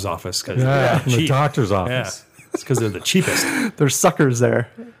doctor's office. Cause Yeah, from the cheap. doctor's Yeah, office. it's because they're the cheapest. They're suckers there.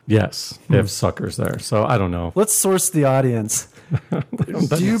 Yes, they have suckers there. So I don't know. Let's source the audience.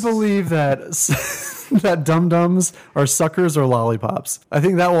 Do you believe that that dum dums are suckers or lollipops? I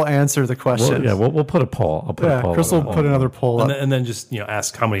think that will answer the question. We'll put a poll. I'll put a poll. Chris will put another poll up. And then just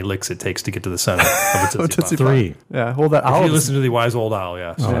ask how many licks it takes to get to the center of a Tootsie Pop. 3. Yeah, well, that If owl. you listen to the Wise Old Owl,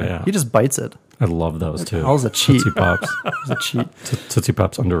 yes. Oh yeah, He just bites it. I love those too. Owl's a cheat. Tootsie Pops. It's a cheat. Tootsie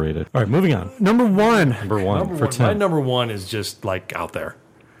Pops underrated. All right, moving on. Number 1. Number one for My Tim. number 1 is just like out there.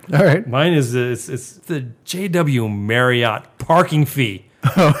 All right. Mine is it's the JW Marriott parking fee.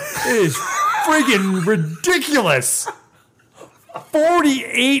 It is friggin' ridiculous.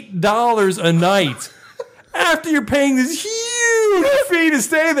 $48 a night after you're paying this huge fee to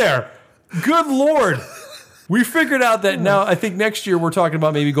stay there. Good Lord. We figured out that now I think next year we're talking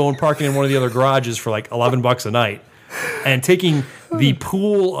about maybe going parking in one of the other garages for like $11 a night and taking the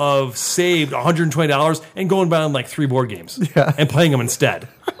pool of saved $120 and going buying like 3 board games and playing them instead.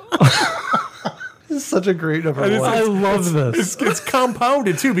 This is such a great number 1. I love this. It's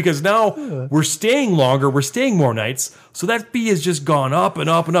compounded too because now we're staying longer, we're staying more nights, so that fee has just gone up and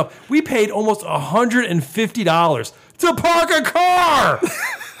up and up. We paid almost $150 to park a car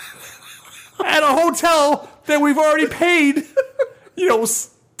at a hotel that we've already paid,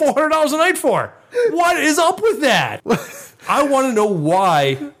 $400 a night for. What is up with that? I want to know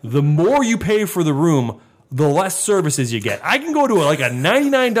why the more you pay for the room, the less services you get. I can go to a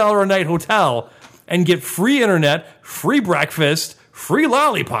 $99 a night hotel and get free internet, free breakfast, free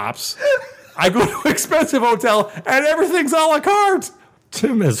lollipops, I go to an expensive hotel and everything's a la carte.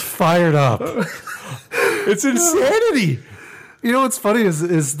 Tim is fired up. It's insanity. You know what's funny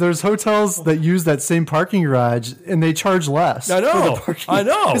is there's hotels that use that same parking garage and they charge less. I know. For the parking. I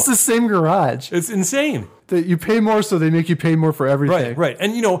know. It's the same garage. It's insane. That you pay more, so they make you pay more for everything. Right.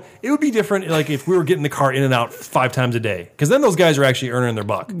 And it would be different like if we were getting the car in and out 5 times a day. Because then those guys are actually earning their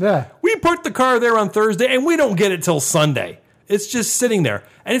buck. Yeah. We put the car there on Thursday and we don't get it till Sunday. It's just sitting there.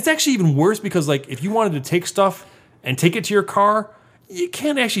 And it's actually even worse because like if you wanted to take stuff and take it to your car, you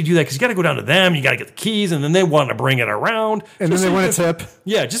can't actually do that because you got to go down to them. You got to get the keys, and then they want to bring it around. And then they want a tip.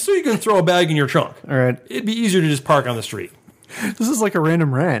 Yeah, just so you can throw a bag in your trunk. All right. It'd be easier to just park on the street. This is like a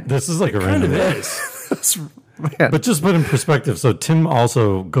random rant. This is like a Kind random. of is. Man. But just put in perspective. So Tim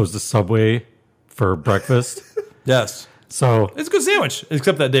also goes to Subway for breakfast. Yes. So It's a good sandwich,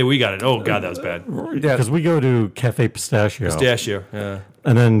 except that day we got it. Oh, God, that was bad. because we go to Cafe Pistachio, Pistachio. Yeah.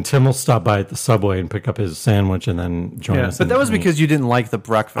 and then Tim will stop by at the Subway and pick up his sandwich and then join Yeah, us. but that was because you didn't like the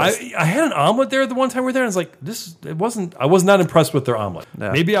breakfast. I had an omelet there the one time we were there, and it's like I was not impressed with their omelet.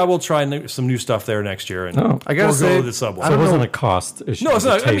 Yeah. Maybe I will try some new stuff there next year. And I gotta or say, go to the Subway. So it wasn't a cost issue. No, it's it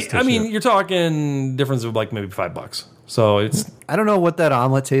was not. a taste I mean, issue. you're talking difference of like maybe $5. So it's I don't know what that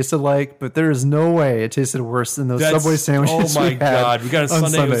omelet tasted like, but there is no way it tasted worse than those Subway sandwiches. Oh my we had God! We got it on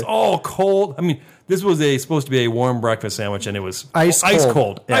Sunday. It was all cold. I mean, this was supposed to be a warm breakfast sandwich, and it was Ice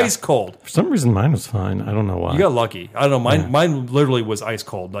cold. Yeah. Ice cold. For some reason, mine was fine. I don't know why. You got lucky. I don't know. Mine literally was ice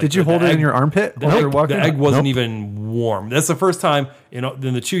cold. Like, Did you hold it in your armpit The while you egg, were walking? the egg wasn't Nope. even warm. That's the first time, in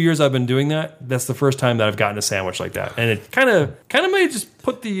the 2 years I've been doing that, that's the first time that I've gotten a sandwich like that. And it kind of may just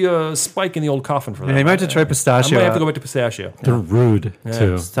put the spike in the old coffin for that. Yeah, you might have to try pistachio. I might have to out. go back to pistachio. They're rude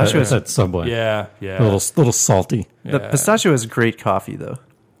too. Pistachio is- at Subway. Yeah, yeah. A little salty. The pistachio is great coffee, though.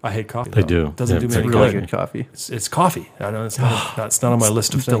 I hate coffee. They though. do. Doesn't Yeah, do it's me any Really good. good coffee. It's coffee. I know it's not on my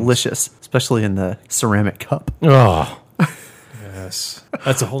list of It's things. delicious, especially in the ceramic cup. Oh, Yes,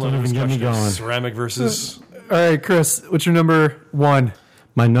 that's a whole other even get me discussion. going. Ceramic versus. All right, Chris, what's your number one?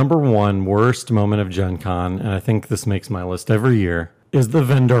 my number one worst moment of GenCon, and I think this makes my list every year, is the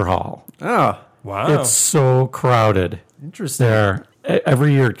vendor hall. Oh, Wow. It's so crowded interesting. there.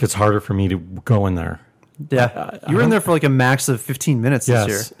 Every year it gets harder for me to go in there. Yeah, you were in there for like a max of 15 minutes this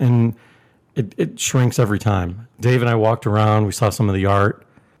year. Yes, and it shrinks every time. Dave and I walked around. We saw some of the art,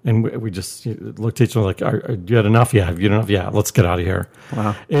 and we just looked at each other like, you had enough? Yeah. Have you had enough? Yeah. Let's get out of here.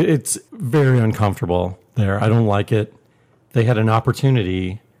 Wow. It's very uncomfortable there. I don't like it. They had an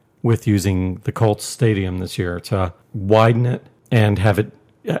opportunity with using the Colts Stadium this year to widen it and have it,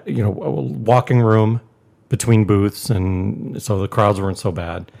 a walking room between booths, and so the crowds weren't so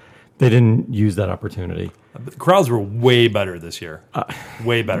bad. They didn't use that opportunity. The crowds were way better this year.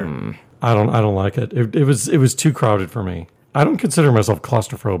 Way better. I don't like it. It was too crowded for me. I don't consider myself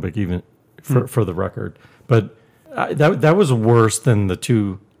claustrophobic, even for the record. But that was worse than the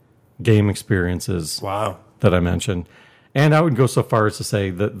two game experiences Wow. that I mentioned. And I would go so far as to say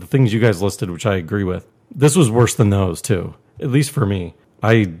that the things you guys listed, which I agree with, this was worse than those too. At least for me.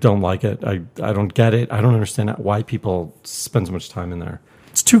 I don't like it. I don't get it. I don't understand why people spend so much time in there.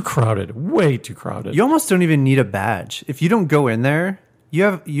 It's too crowded. Way too crowded. You almost don't even need a badge. If you don't go in there,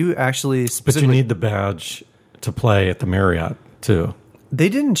 you actually But you specifically. need the badge to play at the Marriott too. They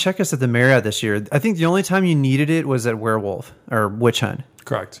didn't check us at the Marriott this year. I think the only time you needed it was at Werewolf or Witch Hunt.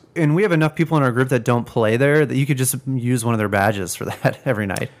 Correct. And we have enough people in our group that don't play there that you could just use one of their badges for that every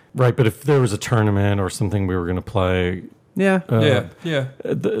night. Right, but if there was a tournament or something we were going to play, Yeah. Yeah.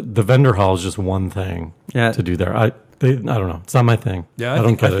 the vendor hall is just one thing Yeah. to do there. I don't know. It's not my thing. Yeah, I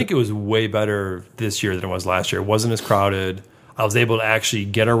don't think get it was way better this year than it was last year. It wasn't as crowded. I was able to actually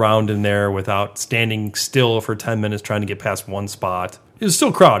get around in there without standing still for 10 minutes trying to get past one spot. It was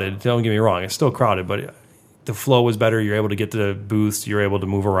still crowded. Don't get me wrong. It's still crowded, but the flow was better. You're able to get to the booths. You're able to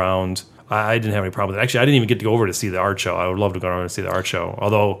move around. I didn't have any problem with it. Actually, I didn't even get to go over to see the art show. I would love to go over to see the art show,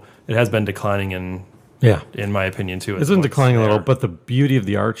 although it has been declining in my opinion, too. It's been declining a little, there. but the beauty of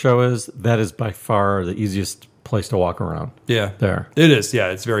the art show is that is by far the easiest place to walk around. Yeah. There. It is. Yeah,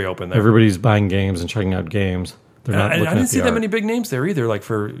 it's very open there. Everybody's buying games and checking out games. They're not I looking didn't at see the that art. many big names there either, like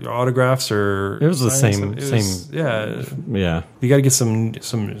for autographs or. It was the signs. same. Yeah, Yeah. you got to get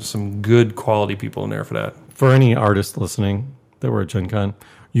some good quality people in there for that. For any artists listening that were at Gen Con,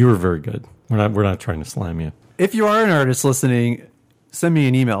 you were very good. We're not trying to slam you. If you are an artist listening, send me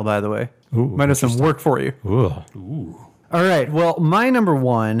an email, by the way. Ooh, Might have some work for you. Ooh. All right. Well, my number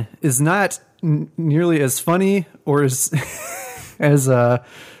one is not nearly as funny or as as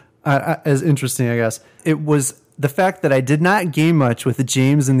interesting, I guess. It was the fact that I did not game much with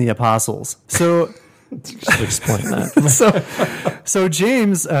James and the Apostles. So Just explain that. So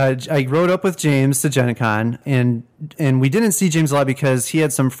James, I rode up with James to GenCon, and we didn't see James a lot because he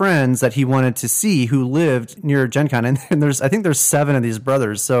had some friends that he wanted to see who lived near GenCon, and I think there's 7 of these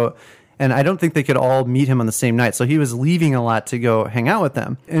brothers. So, and I don't think they could all meet him on the same night. So he was leaving a lot to go hang out with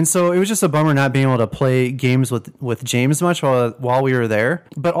them, and so it was just a bummer not being able to play games with James much while we were there.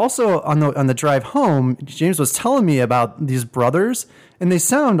 But also on the drive home, James was telling me about these brothers. And they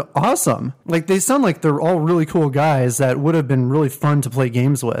sound awesome. Like, they sound like they're all really cool guys that would have been really fun to play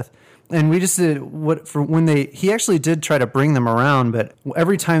games with. And we just did he actually did try to bring them around, but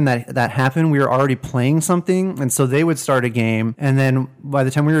every time that happened, we were already playing something. And so they would start a game. And then by the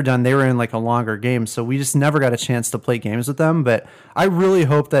time we were done, they were in like a longer game. So we just never got a chance to play games with them. But I really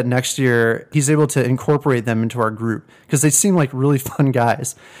hope that next year he's able to incorporate them into our group because they seem like really fun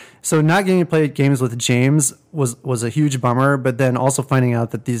guys. So not getting to play games with James was a huge bummer, but then also finding out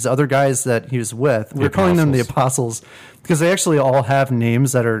that these other guys that he was with, we're calling them the Apostles because they actually all have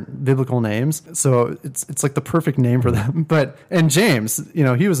names that are biblical names. So it's like the perfect name for them. And James,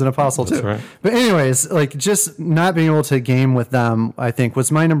 he was an apostle too. Right. But anyways, like just not being able to game with them, I think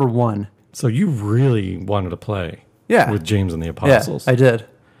was my number 1. So you really wanted to play with James and the Apostles. Yeah, I did.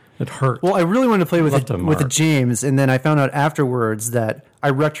 It hurt. Well, I really wanted to play with James, and then I found out afterwards that I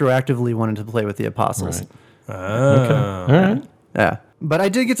retroactively wanted to play with the Apostles. Right. Okay. All right. Yeah. But I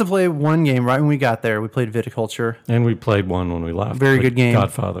did get to play one game right when we got there. We played Viticulture. And we played one when we left. Very good game.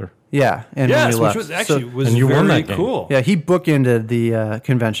 Godfather. Yeah. And yes, when we left. which was actually and you very won that game. cool. Yeah, he bookended the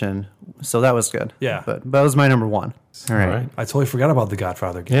convention, so that was good. Yeah. But that was my number 1. All right. I totally forgot about the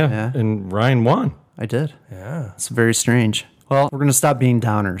Godfather game. Yeah. And Ryan won. I did. Yeah. It's very strange. Well, we're going to stop being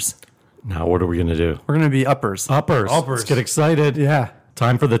downers. Now, what are we going to do? We're going to be uppers. Uppers. Let's get excited. Yeah.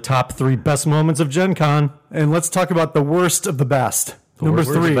 Time for the top 3 best moments of Gen Con. And let's talk about the worst of the best. Number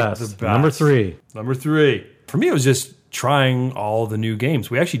 3. Number 3. Number 3. For me, it was just trying all the new games.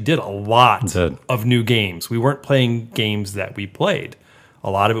 We actually did a lot of new games. We weren't playing games that we played. A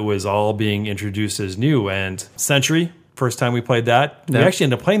lot of it was all being introduced as new. And Century, first time we played that, we actually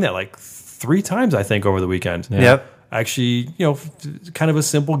ended up playing that like 3 times, I think, over the weekend. Yeah. Yep. Actually, kind of a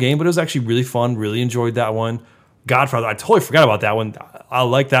simple game, but it was actually really fun. Really enjoyed that one. Godfather, I totally forgot about that one. I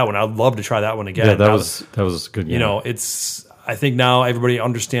like that one. I'd love to try that one again. Yeah, that was a good game. I think now everybody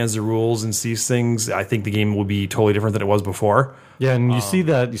understands the rules and sees things. I think the game will be totally different than it was before. Yeah, and you see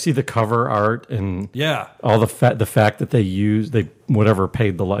the cover art and all the fact that they whatever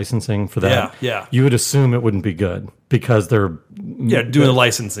paid the licensing for that. Yeah. You would assume it wouldn't be good because they're doing the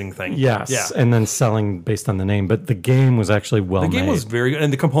licensing thing. Yes, and then selling based on the name. But the game was actually well made. The game was very good,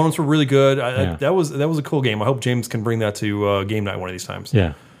 and the components were really good. That was a cool game. I hope James can bring that to game night one of these times.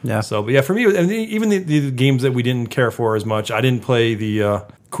 Yeah. Yeah. So, but yeah, for me, and even the games that we didn't care for as much, I didn't play the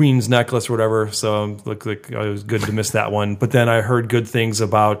Queen's Necklace or whatever. So, looked like it was good to miss that one. But then I heard good things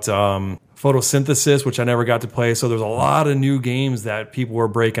about Photosynthesis, which I never got to play. So there's a lot of new games that people were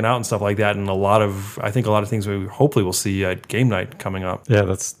breaking out and stuff like that, and I think a lot of things we hopefully will see at game night coming up. Yeah,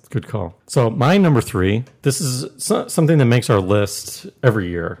 that's a good call. So my number 3, this is something that makes our list every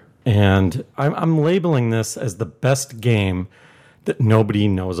year, and I'm labeling this as the best game that nobody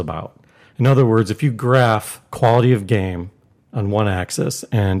knows about. In other words, if you graph quality of game on one axis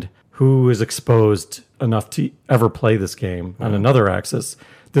and who is exposed enough to ever play this game on another axis,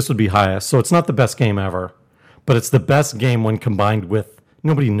 this would be highest. So it's not the best game ever, but it's the best game when combined with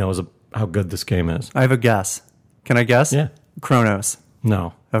nobody knows how good this game is. I have a guess. Can I guess? Yeah. Chronos.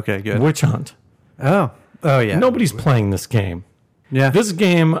 No. Okay, good. Witch Hunt. Oh, yeah. Nobody's playing this game. Yeah. This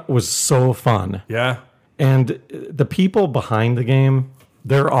game was so fun. Yeah. And the people behind the game,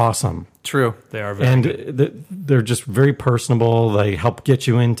 they're awesome. True. They are very good. They're just very personable. They help get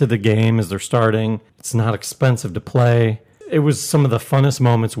you into the game as they're starting. It's not expensive to play. It was some of the funnest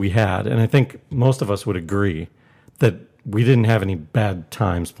moments we had. And I think most of us would agree that we didn't have any bad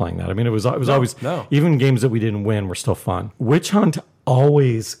times playing that. I mean, it was always, even games that we didn't win were still fun. Witch Hunt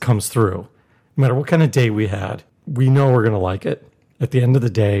always comes through. No matter what kind of day we had, we know we're going to like it. At the end of the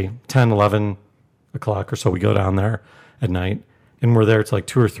day, 10, 11 o'clock or so, we go down there at night, and we're there till like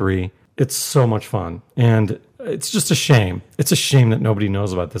 2 or 3. It's so much fun, and it's just a shame. It's a shame that nobody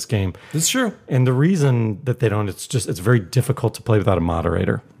knows about this game. It's true. And the reason that they don't, it's very difficult to play without a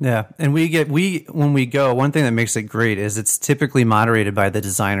moderator. Yeah, and when we go, one thing that makes it great is it's typically moderated by the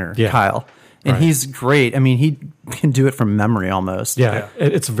designer, Kyle. And he's great. I mean, he can do it from memory almost. Yeah,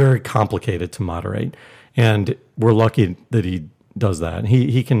 it's very complicated to moderate, and we're lucky that he does that.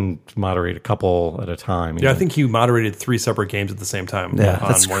 He can moderate a couple at a time. Yeah, I think he moderated 3 separate games at the same time. Yeah, on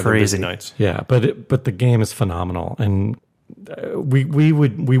that's one crazy. of the busy nights. Yeah, but the game is phenomenal, and we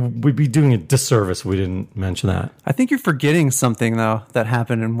would be doing a disservice if we didn't mention that. I think you're forgetting something though that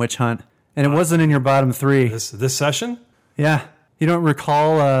happened in Witch Hunt, and it wasn't in your bottom three. This session? Yeah, you don't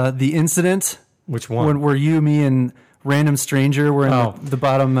recall the incident? Which one? Where you, me, and random stranger were in the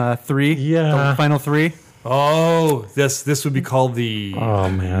bottom three? Yeah, the final three. Oh, this would be called the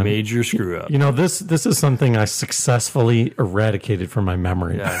major screw up. You know, this is something I successfully eradicated from my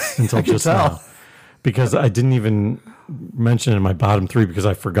memory until just now, because I didn't even mention it in my bottom three because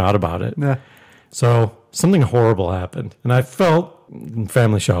I forgot about it. Yeah. So something horrible happened, and I felt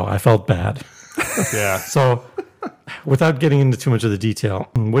family show. I felt bad. Yeah. So without getting into too much of the detail,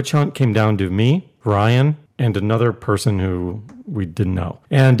 Witch Hunt came down to me, Ryan, and another person who we didn't know.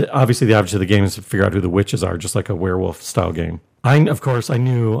 And obviously the object of the game is to figure out who the witches are, just like a werewolf style game. Of course, I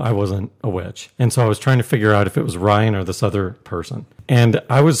knew I wasn't a witch. And so I was trying to figure out if it was Ryan or this other person. And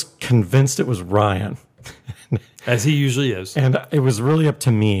I was convinced it was Ryan. As he usually is. And it was really up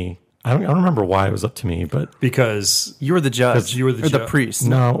to me. I don't remember why it was up to me, but because you were the judge, you were the priest.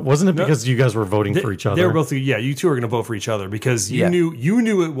 No, wasn't it because you guys were voting for each other? They were both. Yeah, you two were going to vote for each other because you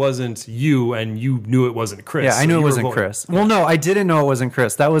knew it wasn't you, and you knew it wasn't Chris. Yeah, I knew it wasn't Chris. Well, no, I didn't know it wasn't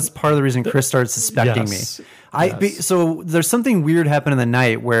Chris. That was part of the reason Chris started suspecting me. So there's something weird happened in the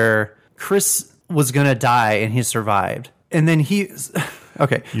night where Chris was going to die and he survived, and then You're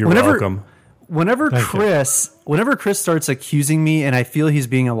welcome. Whenever Chris starts accusing me and I feel he's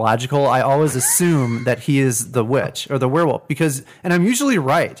being illogical, I always assume that he is the witch or the werewolf and I'm usually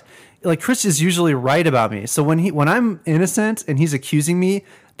right. Like Chris is usually right about me. So when I'm innocent and he's accusing me,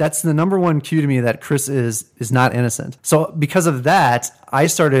 that's the number one cue to me that Chris is not innocent. So because of that, I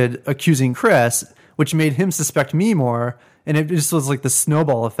started accusing Chris, which made him suspect me more, and it just was like the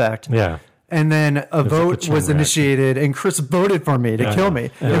snowball effect. Yeah. And then a vote was initiated, and Chris voted for me to kill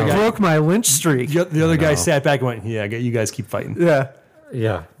me. It broke my Lynch streak. The other guy sat back and went, "Yeah, you guys keep fighting."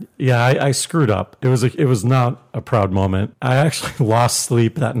 Yeah. I screwed up. It was not a proud moment. I actually lost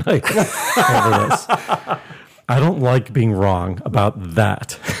sleep that night over this. I don't like being wrong about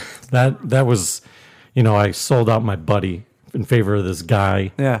that. That was, I sold out my buddy in favor of this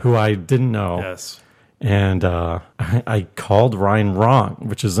guy who I didn't know. Yes. And I called Ryan wrong,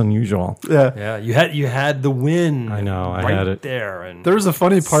 which is unusual. Yeah. You had the win. I know. I right had it there. And there was a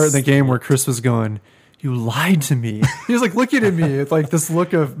funny part in the game where Chris was going, "You lied to me." He was like looking at me with like this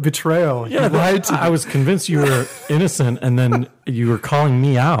look of betrayal. Yeah, you lied to me. I was convinced you were innocent, and then you were calling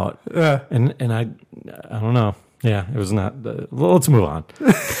me out. Yeah. And I don't know. Yeah, it was not. Let's move on.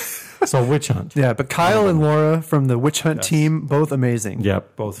 So Witch Hunt. Yeah, but Kyle and Laura from the Witch Hunt team, both amazing.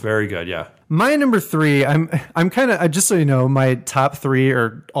 Yep. both very good. Yeah. My number three, I'm kind of, just so you know, my top three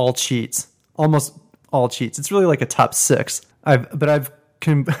are all cheats, almost all cheats. It's really like a top six. I've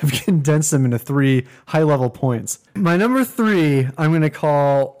condensed them into three high level points. My number three, I'm going to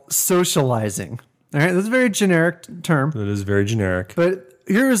call socializing. All right, that's a very generic term. That is very generic. But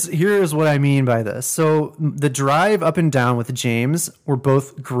here's what I mean by this. So the drive up and down with James were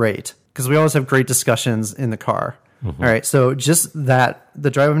both great because we always have great discussions in the car. Mm-hmm. All right, so just that,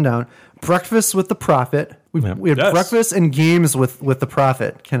 the drive up and down. Breakfast with the Prophet. We had breakfast and games with the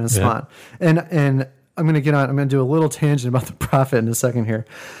Prophet, Ken and Swan. And I'm going to do a little tangent about the Prophet in a second here.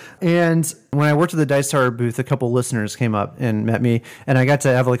 And when I worked at the Dice Tower booth, a couple listeners came up and met me, and I got to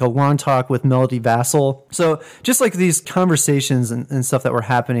have like a long talk with Melody Vassal. So just like these conversations and stuff that were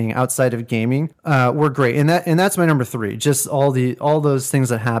happening outside of gaming were great. And that's my number three. Just all those things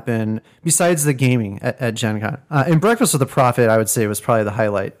that happen besides the gaming at GenCon. And Breakfast with the Prophet, I would say, was probably the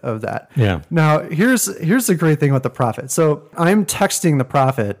highlight of that. Yeah. Now here's the great thing about the Prophet. So I'm texting the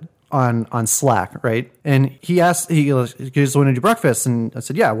Prophet on Slack, right? And he goes, "Want to do breakfast?" And I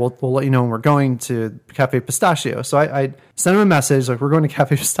said, "Yeah, we'll let you know when we're going to Cafe Pistachio." So I sent him a message like, "We're going to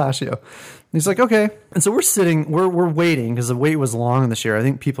Cafe Pistachio." And he's like, "Okay." And so we're waiting because the wait was long this year. I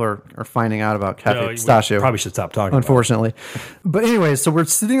think people are finding out about Cafe Pistachio. Probably should stop talking. Unfortunately, but anyway, so we're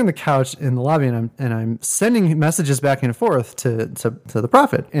sitting on the couch in the lobby, and I'm sending messages back and forth to the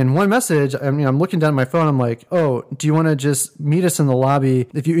Prophet. And one message, I'm looking down at my phone. I'm like, "Oh, do you want to just meet us in the lobby?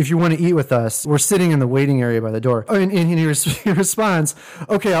 If you want to eat with us, we're sitting in the waiting area by the door." Oh, and he responds,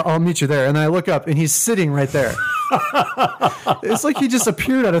 "Okay, I'll meet you there." And then I look up, and he's sitting right there. It's like he just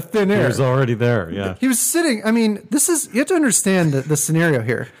appeared out of thin air. He was already there. Yeah. He was sitting. You have to understand the scenario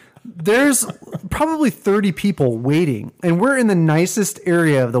here. There's probably 30 people waiting, and we're in the nicest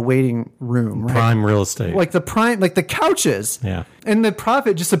area of the waiting room, right? Prime real estate. Like the couches. Yeah. And the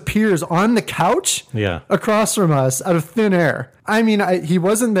Prophet just appears on the couch across from us out of thin air. He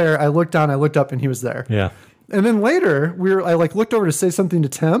wasn't there. I looked down, I looked up, and he was there. Yeah. And then later, I looked over to say something to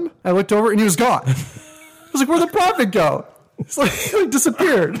Tim. I looked over, and he was gone. I was like, "Where'd the Prophet go?" It's like he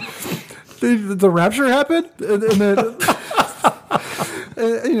disappeared. The rapture happened, and then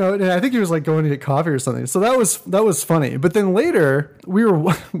and I think he was like going to get coffee or something. So that was funny. But then later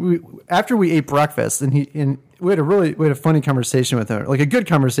after we ate breakfast, and we had a funny conversation with him, like a good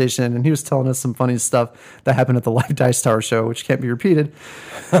conversation, and he was telling us some funny stuff that happened at the live Dice Tower show, which can't be repeated.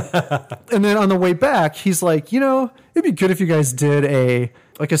 And then on the way back, he's like, it'd be good if you guys did a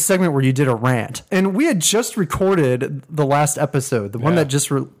segment where you did a rant. And we had just recorded the last episode, the one that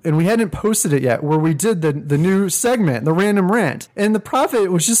and we hadn't posted it yet, where we did the new segment, the random rant. And the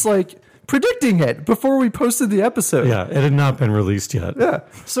Prophet was just like predicting it before we posted the episode. Yeah, it had not been released yet. Yeah.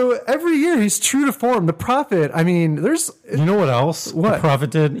 So every year he's true to form. The Prophet, I mean, there's... You know what else What? the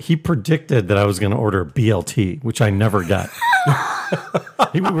Prophet did? He predicted that I was going to order BLT, which I never got.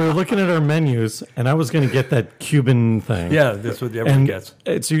 We were looking at our menus, and I was going to get that Cuban thing. Yeah, that's what everyone gets.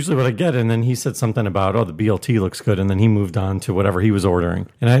 It's usually what I get. And then he said something about, the BLT looks good. And then he moved on to whatever he was ordering.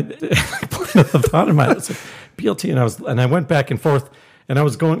 And I thought in my head, I was like, BLT. And I went back and forth. And I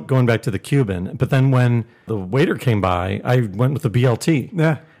was going back to the Cuban. But then when the waiter came by, I went with the BLT.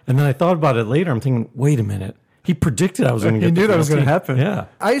 Yeah. And then I thought about it later. I'm thinking, wait a minute. He predicted I was going to get He knew the that was going to BLT. happen. Yeah.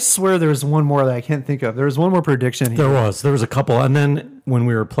 I swear there was one more that I can't think of. There was one more prediction. There was a couple. And then when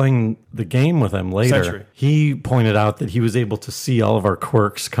we were playing the game with him later, Century. he pointed out that he was able to see all of our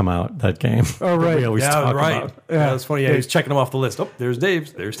quirks come out that game. Oh, right. That we always talk about. Yeah, that's funny. Yeah, he's checking them off the list. Oh, there's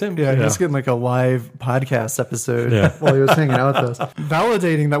Dave's. There's Tim. Yeah, he's getting like a live podcast episode Yeah. while he was hanging out with us,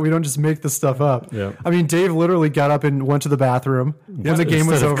 validating that we don't just make this stuff up. Yeah. I mean, Dave literally got up and went to the bathroom when the game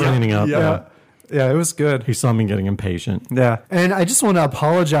was Instead of over. cleaning up. Yeah. Yeah, it was good. He saw me getting impatient. Yeah. And I just want to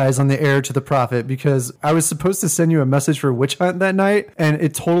apologize on the air to the Prophet because I was supposed to send you a message for Witch Hunt that night and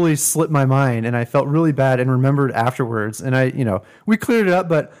it totally slipped my mind and I felt really bad and remembered afterwards. And we cleared it up,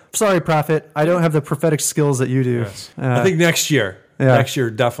 but sorry, Prophet, I don't have the prophetic skills that you do. Yes. I think next year. Yeah. Next year,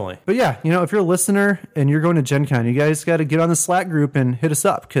 definitely. But yeah, if you're a listener and you're going to GenCon, you guys got to get on the Slack group and hit us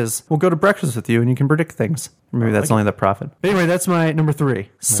up because we'll go to breakfast with you and you can predict things. Or maybe that's only the Prophet. But anyway, that's my number 3,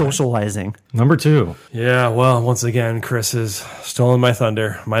 socializing. Number 2. Yeah, well, once again, Chris has stolen my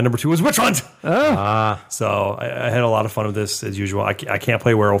thunder. My number 2 was Witch Hunt. So I had a lot of fun with this as usual. I can't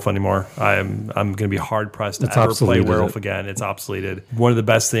play Werewolf anymore. I'm going to be hard pressed to It's ever play obsoleted. Werewolf again. It's obsoleted. One of the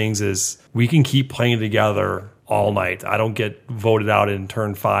best things is we can keep playing together all night. I don't get voted out in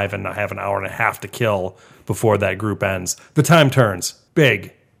turn 5 and I have an hour and a half to kill before that group ends. The time turns.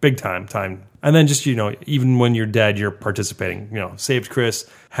 Big time. And then just, even when you're dead, you're participating. Saved Chris.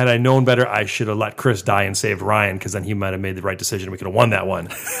 Had I known better, I should have let Chris die and saved Ryan because then he might have made the right decision. We could have won that one.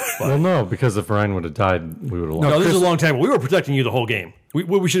 Well, no, because if Ryan would have died, we would have lost. No, this is a long time. We were protecting you the whole game.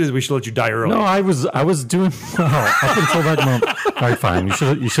 What we should let you die early. No, I was doing well up until that moment. All right, fine.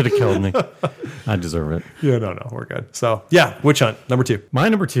 You should have killed me. I deserve it. Yeah, no, we're good. So, yeah, Witch Hunt, number 2. My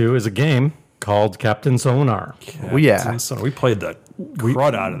number 2 is a game called Captain Sonar. Oh, yeah. So we played the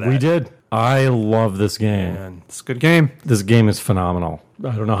crud out of that. We did. I love this game. Man. It's a good game. This game is phenomenal.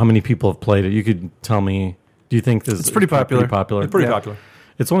 I don't know how many people have played it. You could tell me. Do you think this is pretty popular. It's pretty popular.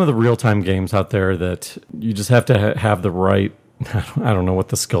 It's one of the real-time games out there that you just have to have the right, I don't know what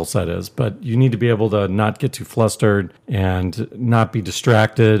the skill set is, but you need to be able to not get too flustered and not be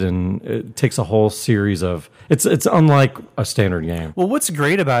distracted. And it takes a whole series of, it's unlike a standard game. Well, what's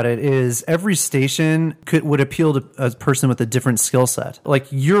great about it is every station would appeal to a person with a different skill set. Like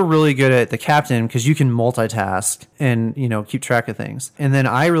you're really good at the captain because you can multitask and, keep track of things. And then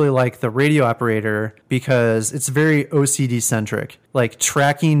I really like the radio operator because it's very OCD centric, like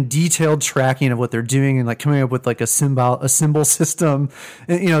detailed tracking of what they're doing and like coming up with like a symbol system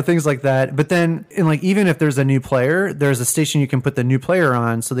and, things like that. But then even if there's a new player, there's a station you can put the new player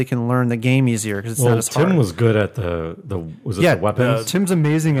on so they can learn the game easier because it's not as hard. Tim was good at the weapons? Tim's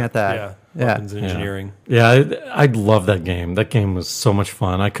amazing at that. Weapons and engineering. Yeah, I love that game. That game was so much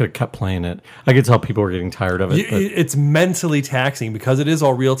fun. I could have kept playing it. I could tell people were getting tired of it. But It's mentally taxing because it is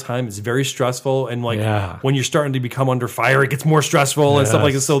all real time. It's very stressful. And when you're starting to become under fire, it gets more stressful and stuff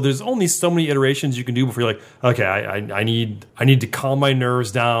like this. So there's only so many iterations you can do before you're like, okay, I need to calm my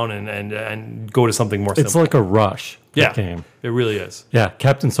nerves down and go to something more simple. it's like a rush. That game. It really is. Yeah,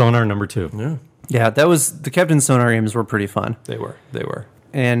 Captain Sonar number 2. Yeah, that was the Captain Sonar games were pretty fun. They were.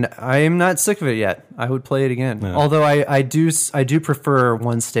 And I am not sick of it yet. I would play it again. Yeah. Although I do prefer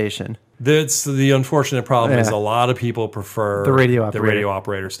one station. That's the unfortunate problem is a lot of people prefer the radio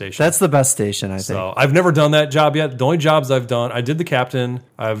operator station. That's the best station, I think. So I've never done that job yet. The only jobs I've done, I did the captain,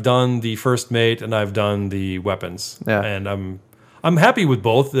 I've done the first mate, and I've done the weapons. Yeah. And I'm happy with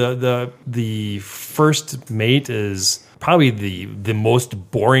both. The first mate is probably the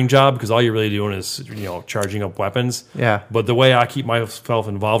most boring job because all you're really doing is charging up weapons. Yeah. But the way I keep myself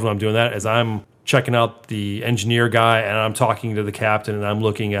involved when I'm doing that is I'm checking out the engineer guy and I'm talking to the captain and I'm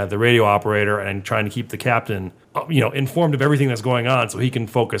looking at the radio operator and trying to keep the captain informed of everything that's going on so he can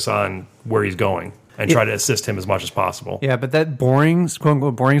focus on where he's going and try to assist him as much as possible. Yeah, but that boring, quote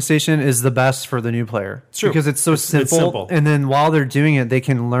unquote, boring station is the best for the new player. True. Because it's so simple. It's simple. And then while they're doing it, they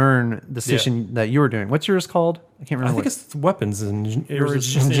can learn the station that you were doing. What's yours called? I can't remember. I think it's weapons and it's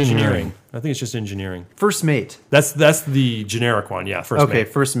just engineering. I think it's just engineering. First Mate. That's the generic one. Yeah, First Mate. Okay,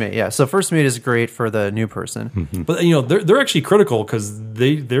 First Mate. Yeah, so First Mate is great for the new person. But they're actually critical because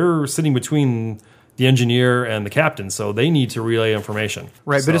they're sitting between the engineer and the captain, so they need to relay information.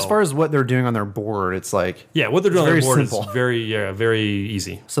 Right, so, but as far as what they're doing on their board, it's like what they're doing on their board simple. is very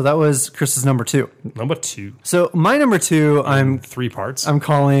easy. So that was Chris's number 2. Number 2. So my number 2, I'm 3 parts. I'm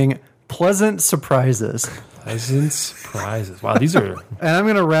calling Pleasant Surprises. Pleasant surprises. Wow, these are. And I'm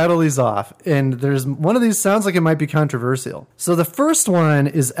going to rattle these off. And there's one of these sounds like it might be controversial. So the first one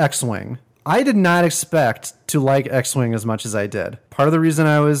is X-Wing. I did not expect to like X-Wing as much as I did. Part of the reason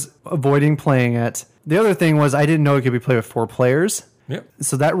I was avoiding playing it. The other thing was I didn't know it could be played with 4 players. Yep.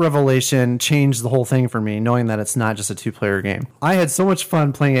 So that revelation changed the whole thing for me, knowing that it's not just a 2-player game. I had so much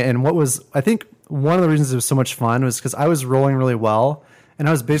fun playing it. And I think one of the reasons it was so much fun was because I was rolling really well. And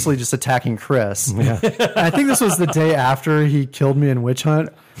I was basically just attacking Chris. Yeah. I think this was the day after he killed me in Witch Hunt.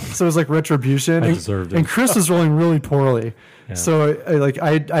 So it was like retribution. I deserved it. And Chris was rolling really poorly. Yeah. So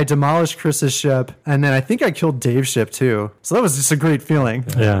I demolished Chris's ship, and then I think I killed Dave's ship too. So that was just a great feeling.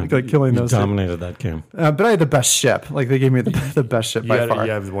 Yeah, like killing those. Dominated that game. But I had the best ship. Like they gave me the best ship by far.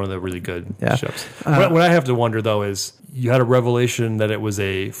 You have one of the really good Yeah. ships. What I have to wonder though is you had a revelation that it was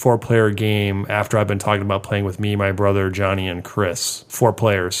a 4-player game after I've been talking about playing with me, my brother, Johnny, and Chris. 4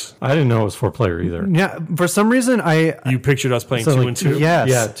 players. I didn't know it was 4-player either. Yeah, for some reason You pictured us playing 2 and 2? Yes.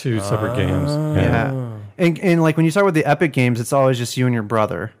 Yeah, 2 separate games. Yeah. And like when you talk about the Epic games, it's always just you and your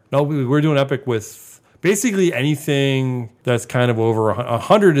brother. No, we're doing Epic with basically anything that's kind of over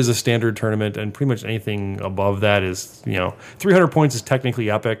 100 is a standard tournament, and pretty much anything above that is 300 points is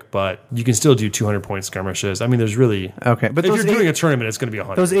technically Epic, but you can still do 200-point skirmishes. I mean, there's really okay, but if you're doing a tournament, it's going to be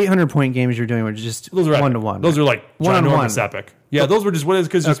 100. Those 800-point games you're doing were just those are 1-to-1. Those are like one-on-one Epic. Yeah, those were just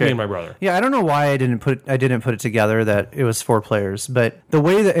because just me and my brother. Yeah, I don't know why I didn't put it together that it was 4 players, but the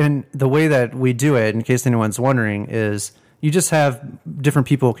way that we do it, in case anyone's wondering, is you just have different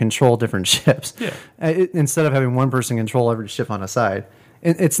people control different ships. Yeah. Instead of having one person control every ship on a side.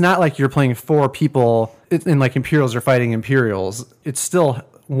 It's not like you're playing 4 people and like Imperials are fighting Imperials. It's still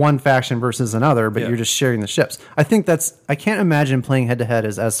one faction versus another, but you're just sharing the ships. I think I can't imagine playing head to head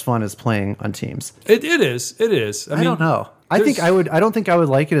is as fun as playing on teams. It is. It is. I don't know. I don't think I would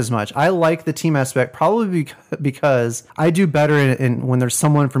like it as much. I like the team aspect probably because I do better in when there's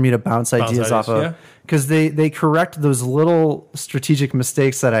someone for me to bounce ideas off of. Because they correct those little strategic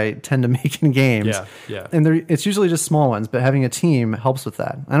mistakes that I tend to make in games. Yeah, yeah. And it's usually just small ones, but having a team helps with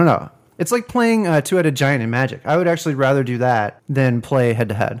that. I don't know. It's like playing Two-Headed Giant in Magic. I would actually rather do that than play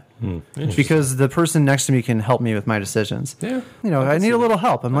head-to-head. Because the person next to me can help me with my decisions. Yeah. I need a little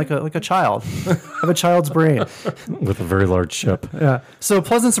help. I'm like a child. I have a child's brain. With a very large ship. Yeah. So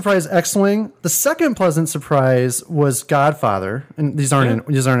pleasant surprise, X-Wing. The second pleasant surprise was Godfather, and these aren't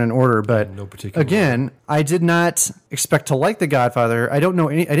in order, but no particular again, I did not expect to like the Godfather. I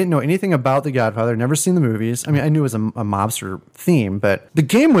didn't know anything about the Godfather. Never seen the movies. I mean, I knew it was a mobster theme, but the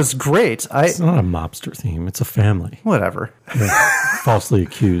game was great. It's not a mobster theme. It's a family. Whatever. Falsely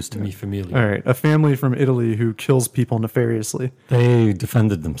accused. Mi familia. All right, a family from Italy who kills people nefariously. They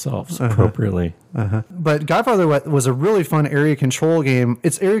defended themselves appropriately. But Godfather was a really fun area control game.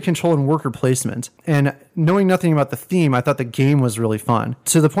 It's area control and worker placement. And knowing nothing about the theme, I thought the game was really fun.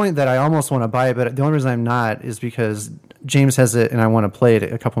 To the point that I almost want to buy it, but the only reason I'm not is because James has it and I want to play it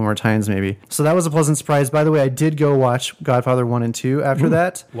a couple more times maybe. So that was a pleasant surprise. By the way, I did go watch Godfather 1 and 2 after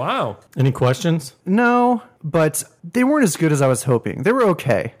that. Wow. Any questions? No, but they weren't as good as I was hoping. They were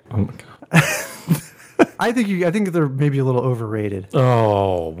okay. Oh my God. I think they're maybe a little overrated.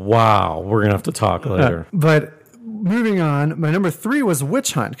 Oh, wow. We're going to have to talk later. But moving on, my number 3 was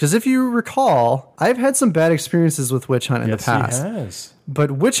Witch Hunt. Because if you recall, I've had some bad experiences with Witch Hunt in the past. He has.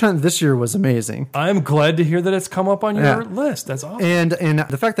 But Witch Hunt this year was amazing. I'm glad to hear that it's come up on your list. That's awesome. And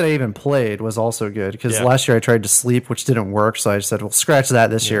the fact that I even played was also good. Because last year I tried to sleep, which didn't work. So I just said, well, scratch that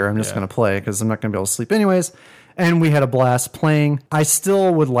this year. I'm just going to play because I'm not going to be able to sleep anyways. And we had a blast playing. I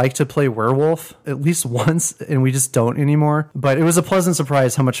still would like to play Werewolf at least once, and we just don't anymore. But it was a pleasant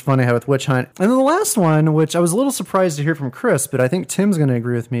surprise how much fun I had with Witch Hunt. And then the last one, which I was a little surprised to hear from Chris, but I think Tim's going to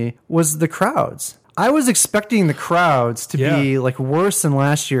agree with me, was the crowds. I was expecting the crowds to be like worse than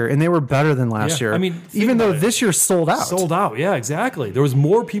last year, and they were better than last year. I mean, even though this year sold out. Sold out, yeah, exactly. There was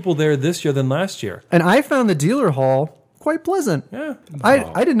more people there this year than last year. And I found the dealer hall quite pleasant. Yeah.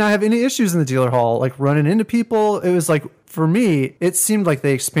 I did not have any issues in the dealer hall, like running into people. It was like, for me, it seemed like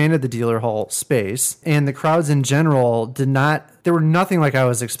they expanded the dealer hall space, and the crowds in general did not, they were nothing like I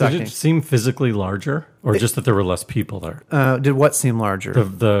was expecting. Did it seem physically larger, or just that there were less people there? Did what seem larger?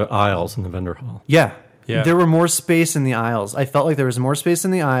 The aisles in the vendor hall. Yeah. Yeah. There were more space in the aisles. I felt like there was more space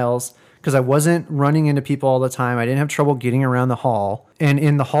in the aisles because I wasn't running into people all the time. I didn't have trouble getting around the hall. And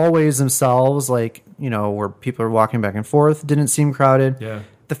in the hallways themselves, like, where people are walking back and forth, didn't seem crowded. Yeah.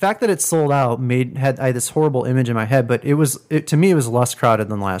 The fact that it sold out I had this horrible image in my head, but to me, it was less crowded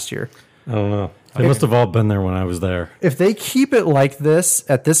than last year. I don't know. They must have all been there when I was there. If they keep it like this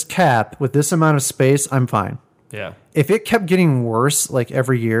at this cap with this amount of space, I'm fine. Yeah. If it kept getting worse, like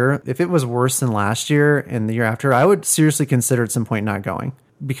every year, if it was worse than last year and the year after, I would seriously consider at some point not going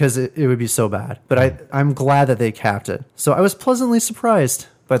because it would be so bad. But I'm glad that they capped it. So I was pleasantly surprised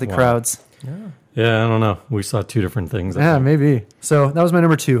by the crowds. Yeah, I don't know. We saw two different things. Yeah, maybe. So that was my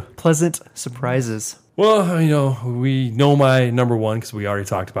number 2. Pleasant surprises. Well, we know my number 1 because we already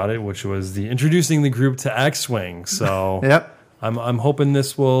talked about it, which was introducing the group to X-Wing. So Yep. I'm hoping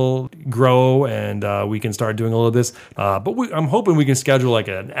this will grow and we can start doing a little of this. But I'm hoping we can schedule like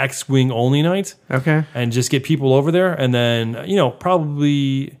an X-Wing only night. Okay. And just get people over there. And then,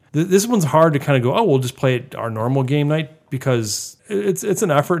 probably this one's hard to kind of go, oh, we'll just play it our normal game night because it's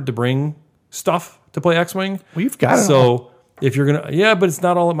an effort to bring stuff to play X-Wing. Well, you've got it So all. if you're going to, but it's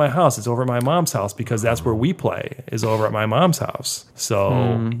not all at my house. It's over at my mom's house because that's where we play, is over at my mom's house. So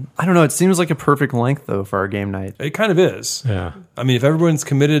I don't know. It seems like a perfect length, though, for our game night. it kind of is. Yeah. I mean, if everyone's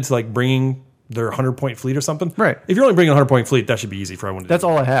committed to like bringing their 100-point fleet or something. Right. If you're only bringing a 100-point fleet, that should be easy for everyone to That's do.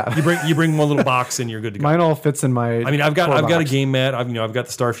 all I have. You bring one little box and you're good to go. Mine all fits in my. I mean, I've got core a box. game mat. I've got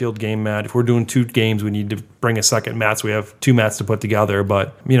the Starfield game mat. If we're doing 2 games, we need to bring a second mat, so we have 2 mats to put together.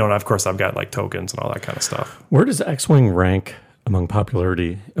 But and of course, I've got like tokens and all that kind of stuff. Where does X-Wing rank among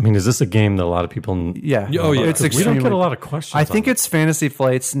popularity? I mean, is this a game that a lot of people? Yeah. Oh, yeah. It's We extremely. don't get a lot of questions. I think on it. it's Fantasy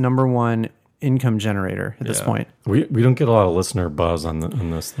Flight's number 1 income generator at this point. We don't get a lot of listener buzz on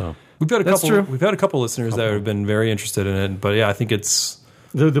this though. We've had a That's couple. true. We've had a couple listeners that have been very interested in it. But yeah, I think it's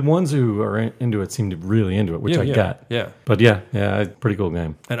The ones who are into it seem to really into it, which I get. Yeah. But yeah, pretty cool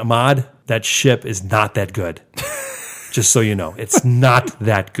game. And Ahmad, that ship is not that good. Just so you know, it's not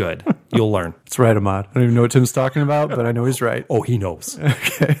that good. You'll learn. That's right, Ahmad. I don't even know what Tim's talking about, but I know he's right. Oh, he knows.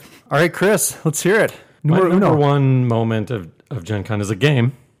 Okay. All right, Chris, let's hear it. My Numero number uno. 1 moment of GenCon is a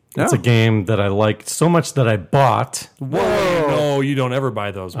game. It's Oh. a game that I liked so much that I bought. No, you don't ever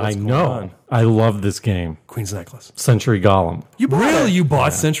buy those. What's I going know. on? I love this game. Queen's Necklace. Century Golem. You bought Really? it? You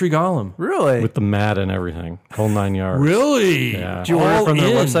bought Century Golem? Really? With the mat and everything. Whole 9 yards. Really? Yeah. Did you order it All from their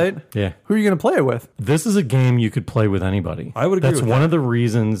in. website? Yeah. Who are you going to play it with? This is a game you could play with anybody. I would agree That's with one that. of the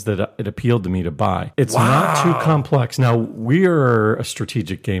reasons that it appealed to me to buy. It's not too complex. Now, we are a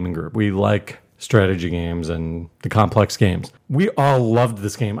strategic gaming group. We like strategy games and the complex games. We all loved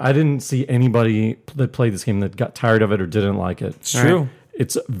this game. I didn't see anybody that played this game that got tired of it or didn't like it. It's true.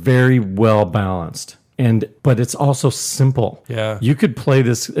 It's very well balanced. But it's also simple. Yeah. You could play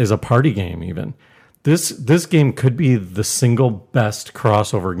this as a party game even. This game could be the single best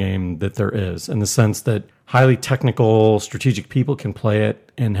crossover game that there is, in the sense that highly technical, strategic people can play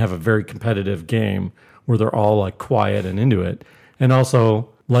it and have a very competitive game where they're all like quiet and into it. And also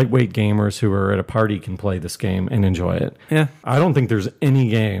lightweight gamers who are at a party can play this game and enjoy it. Yeah. I don't think there's any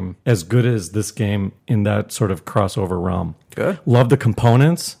game as good as this game in that sort of crossover realm. Good. Love the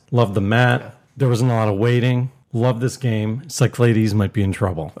components. Love the mat. There wasn't a lot of waiting. Love this game. Cyclades might be in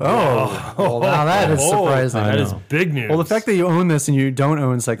trouble. Well, now that is surprising. That is know. big news. Well, the fact that you own this and you don't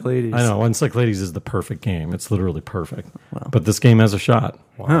own Cyclades. I know. And Cyclades is the perfect game. It's literally perfect. But this game has a shot.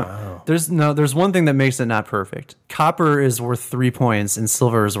 There's one thing that makes it not perfect. Copper is worth 3 points and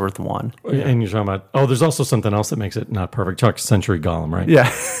silver is worth 1. And you're talking about, there's also something else that makes it not perfect. Talk Century Golem, right? Yeah.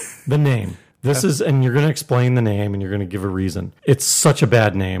 The name. This is, and you're going to explain the name and you're going to give a reason. It's such a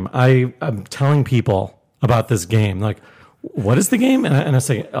bad name. I'm telling people about this game, like, what is the game? And I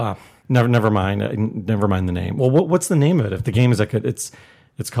say, never mind. Never mind the name. Well, what's the name of it? If the game is that good, it's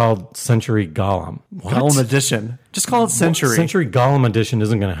called Century Golem. What? Golem Edition. Just call it Century. Century Golem Edition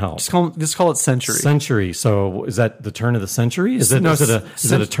isn't going to help. Just call it Century. Century. So is that the turn of the century? Is it No, is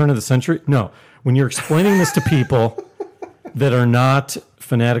it a turn of the century? No. When you're explaining this to people that are not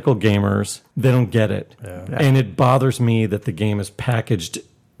fanatical gamers, they don't get it. And it bothers me that the game is packaged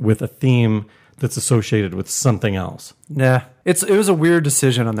with a theme that's associated with something else. Yeah, it was a weird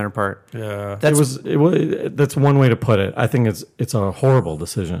decision on their part. Yeah. That's one way to put it. I think it's a horrible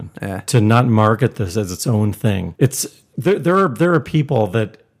decision to not market this as its own thing. There are people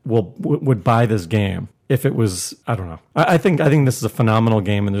that would buy this game if it was, I don't know. I think this is a phenomenal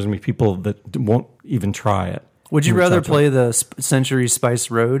game, and there's gonna be people that won't even try it. Would you rather play the Century Spice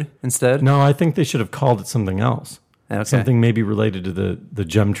Road instead? No, I think they should have called it something else. Okay. Something maybe related to the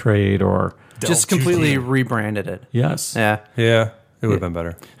gem trade, or just completely rebranded it. yes. Yeah. Yeah. It would have been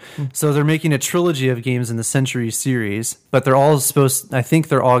better. So they're making a trilogy of games in the Century series, but they're all I think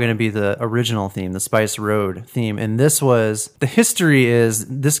they're all going to be the original theme, the Spice Road theme. And the history is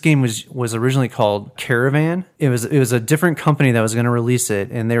this game was originally called Caravan. It was a different company that was going to release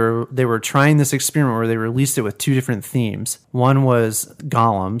it, and they were trying this experiment where they released it with two different themes. One was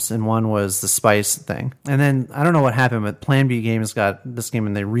golems and one was the spice thing. And then I don't know what happened, but Plan B Games got this game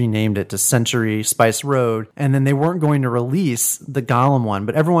and they renamed it to Century Spice Road. And then they weren't going to release the Golem one,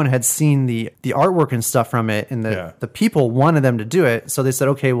 but everyone had seen the artwork and stuff from it, and the people wanted them to do it, so they said,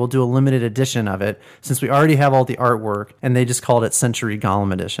 okay, we'll do a limited edition of it since we already have all the artwork, and they just called it Century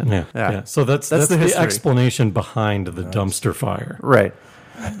Golem Edition. Yeah. So that's the explanation behind the dumpster fire. Right.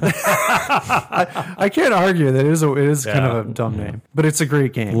 I can't argue that it is kind of a dumb name, but it's a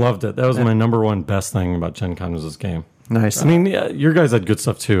great game. Loved it. That was my number one best thing about Gen Con was this game. Nice. I mean, your guys had good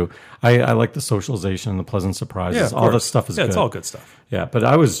stuff too. I like the socialization, the pleasant surprises. All this stuff is good. It's all good stuff. Yeah, but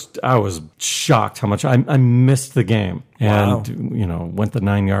I was shocked how much I missed the game, and went the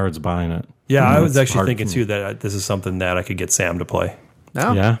 9 yards buying it. Yeah, I was actually thinking too that this is something that I could get Sam to play.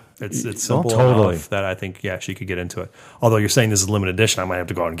 No. Yeah, it's simple enough that I think she could get into it. Although you're saying this is limited edition, I might have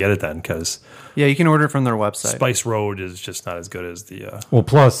to go out and get it then because you can order it from their website. Spice Road is just not as good as the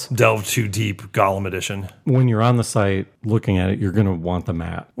plus Delve Too Deep Golem edition. When you're on the site looking at it, you're going to want the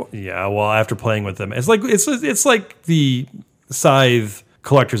map. Well, after playing with them, it's like the Scythe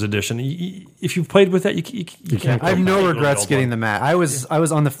Collector's Edition. If you've played with that, you can't. I have no regrets getting the mat. I was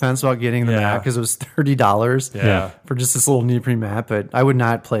on the fence about getting the mat because it was $30 for just this little neoprene mat, but I would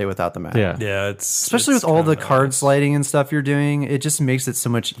not play without the mat. Yeah, especially with all the card sliding and stuff you're doing, it just makes it so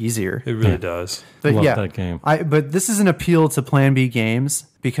much easier. It really does. But love that game. But this is an appeal to Plan B Games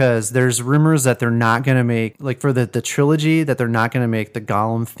because there's rumors that they're not going to make, like for the trilogy, that they're not going to make the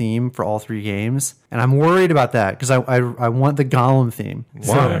Golem theme for all three games. And I'm worried about that because I want the Golem theme.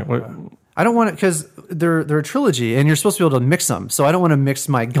 Why? So, I don't want it because they're a trilogy and you're supposed to be able to mix them. So I don't want to mix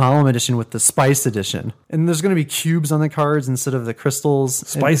my Golem edition with the Spice edition. And there's going to be cubes on the cards instead of the crystals.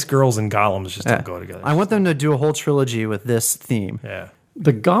 Spice Girls and Golems just don't go together. I want them to do a whole trilogy with this theme. Yeah.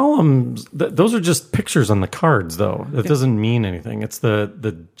 The golems, those are just pictures on the cards, though. That doesn't mean anything. It's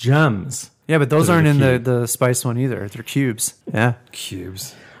the gems. Yeah, but those aren't in the Spice one either. They're cubes. Yeah,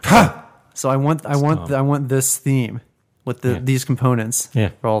 cubes. So I want this theme with these components.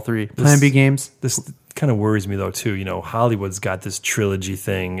 For all three. Plan B Games. This kind of worries me though too. Hollywood's got this trilogy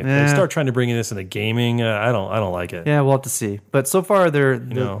thing. If they start trying to bring this into gaming, I don't like it. Yeah, we'll have to see. But so far,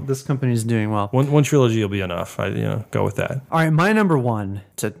 this company's doing well. One trilogy will be enough. I go with that. All right, my number one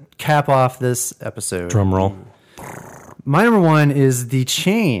to cap off this episode. Drum roll. My number one is the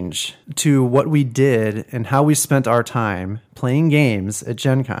change to what we did and how we spent our time playing games at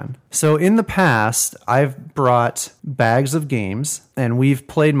Gen Con. So in the past, I've brought bags of games and we've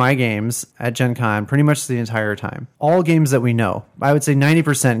played my games at Gen Con pretty much the entire time. All games that we know. I would say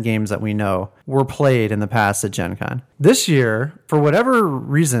 90% games that we know were played in the past at Gen Con. This year, for whatever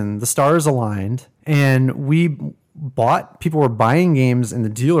reason, the stars aligned and people were buying games in the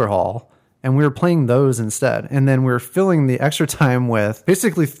dealer hall. And we were playing those instead. And then we were filling the extra time with,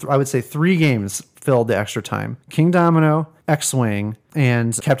 basically, I would say 3 games filled the extra time. King Domino, X-Wing,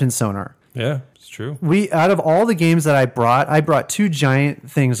 and Captain Sonar. Yeah, it's true. Out of all the games that I brought 2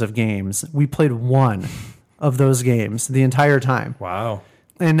 giant things of games. We played 1 of those games the entire time. Wow.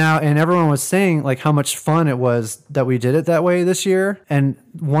 And everyone was saying like how much fun it was that we did it that way this year and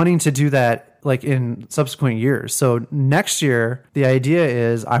wanting to do that like in subsequent years. So next year, the idea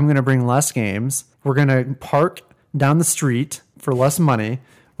is I'm going to bring less games. We're going to park down the street for less money.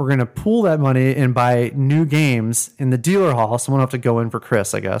 We're going to pool that money and buy new games in the dealer hall. Someone will have to go in for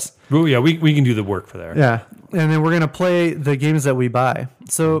Chris, I guess. Well, yeah, we can do the work for there. Yeah. And then we're going to play the games that we buy.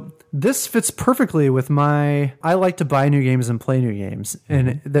 So this fits perfectly with I like to buy new games and play new games.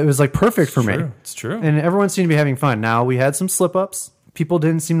 And that was like perfect for me. It's true. And everyone seemed to be having fun. Now we had some slip ups. People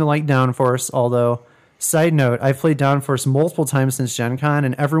didn't seem to like Downforce, although Side note, I've played Downforce multiple times since Gen Con,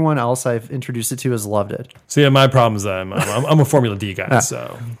 and everyone else I've introduced it to has loved it. So yeah, my problem is that I'm a Formula D guy.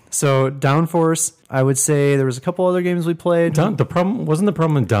 So Downforce, I would say there was a couple other games we played. The problem wasn't the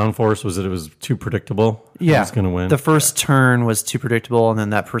problem in Downforce was that it was too predictable. Yeah, Who was going to win. The first turn was too predictable, and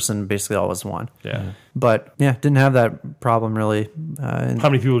then that person basically always won. yeah. But yeah, didn't have that problem really. How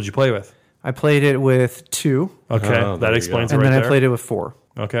many people did you play with? I played it with 2, Okay, Oh, there that you explains go. it and right then there. I played it with 4.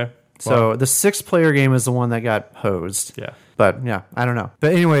 Okay. So Wow. the 6-player game is the one that got hosed. Yeah. But yeah, I don't know.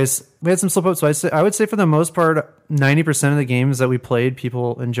 But anyways, we had some slip ups. So I would say for the most part, 90% of the games that we played,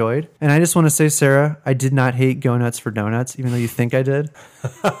 people enjoyed. And I just want to say, Sarah, I did not hate Go Nuts for Donuts, even though you think I did.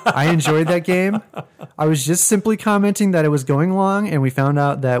 I enjoyed that game. I was just simply commenting that it was going long, and we found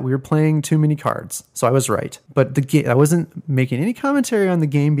out that we were playing too many cards. So I was right. But the game, I wasn't making any commentary on the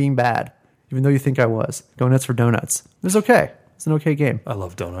game being bad, even though you think I was. Go Nuts for Donuts. It was okay. It's an okay game. I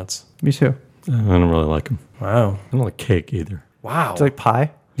love donuts. Me too. I don't really like them. Wow. I don't like cake either. Wow. Do you like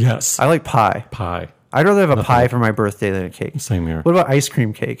pie? Yes. I like pie. Pie. I'd rather have a pie for my birthday than a cake. Same here. What about ice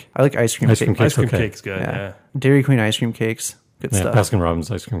cream cake? I like ice cream Ice cake. cream cake. Ice cream Okay. cake's good. Yeah. Yeah. Dairy Queen ice cream cakes. Good Yeah, stuff. Baskin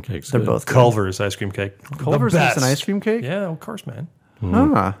Robbins ice cream cakes. They're good. both good. Culver's ice cream cake. Culver's The makes an best. ice cream cake? Yeah, of course, man.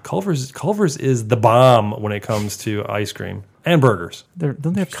 Ah, Culver's is the bomb when it comes to ice cream and burgers.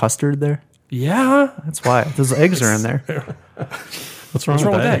 don't they have custard there? Yeah. That's why. Those eggs are in there. What's wrong, What's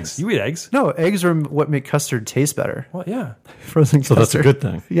wrong with that? eggs? You eat eggs? No, eggs are what make custard taste better. Well, yeah. Frozen So custard. that's a good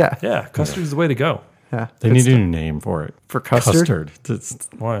thing. Yeah. Yeah. Custard's the way to go. Yeah. They need a new name for it. For custard? Custard. It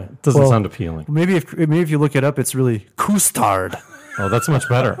Why? doesn't Well- sound appealing. Maybe if you look it up, it's really custard. Oh, that's much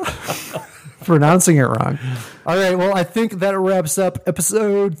better. Pronouncing it wrong. All right. Well, I think that wraps up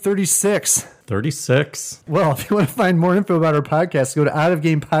episode 36. 36. Well, if you want to find more info about our podcast, go to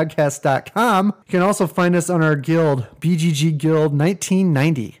outofgamepodcast.com. You can also find us on our guild, BGG Guild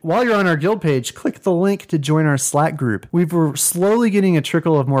 1990. While you're on our guild page, click the link to join our Slack group. We're slowly getting a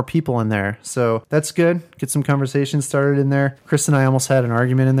trickle of more people in there, so that's good. Get some conversations started in there. Chris and I almost had an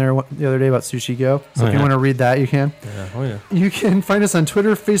argument in there the other day about Sushi Go, so if you yeah. want to read that, you can. Yeah. Oh, yeah. You can find us on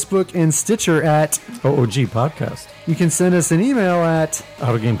Twitter, Facebook, and Stitcher at. OOG podcast. You can send us an email at.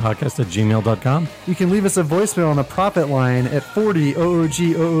 Outofgamepodcast@gmail.com. You can leave us a voicemail on the profit line at 40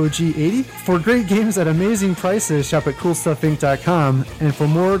 OOG 80. For great games at amazing prices, shop at coolstuffinc.com. And for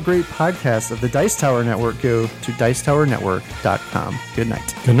more great podcasts of the Dice Tower Network, go to dicetowernetwork.com. Good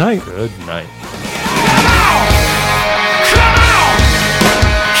night. Good night. Good night.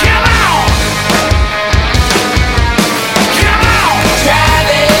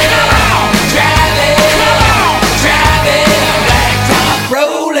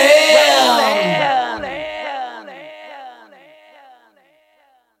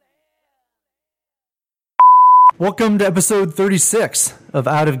 Welcome to episode 36 of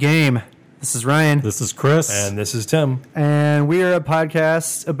Out of Game. This is Ryan, This is Chris. And this is Tim. and we are a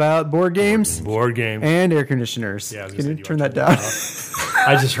podcast about board games Board game. and air conditioners. Yeah, I was Can gonna you say, do turn you that want down?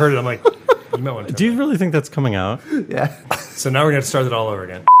 I just heard it. I'm like, you might want to. Do you really think that's coming out? Yeah. So now we're going to start it all over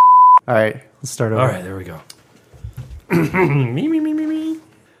again. All right, let's start over. All right, there we go. me.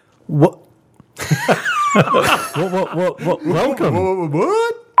 What? Welcome.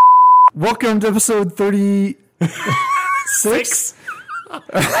 What? Welcome to episode 36. One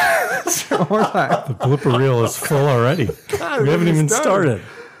more time. The blooper reel is full already. We haven't even started.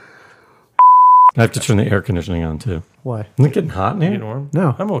 I have to turn the air conditioning on too. Why? Isn't it getting hot in You here? warm?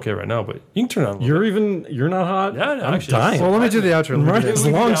 No. I'm okay right now, but you can turn it on. A little You're not hot? Yeah, no, I'm actually, dying. Well, let me do the outro. Let me Right, do it's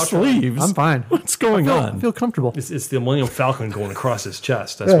it. long outro. sleeves. I'm fine. What's going I on? feel comfortable. It's the Millennium Falcon going across his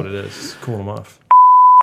chest. That's what it is. It's cooling him off.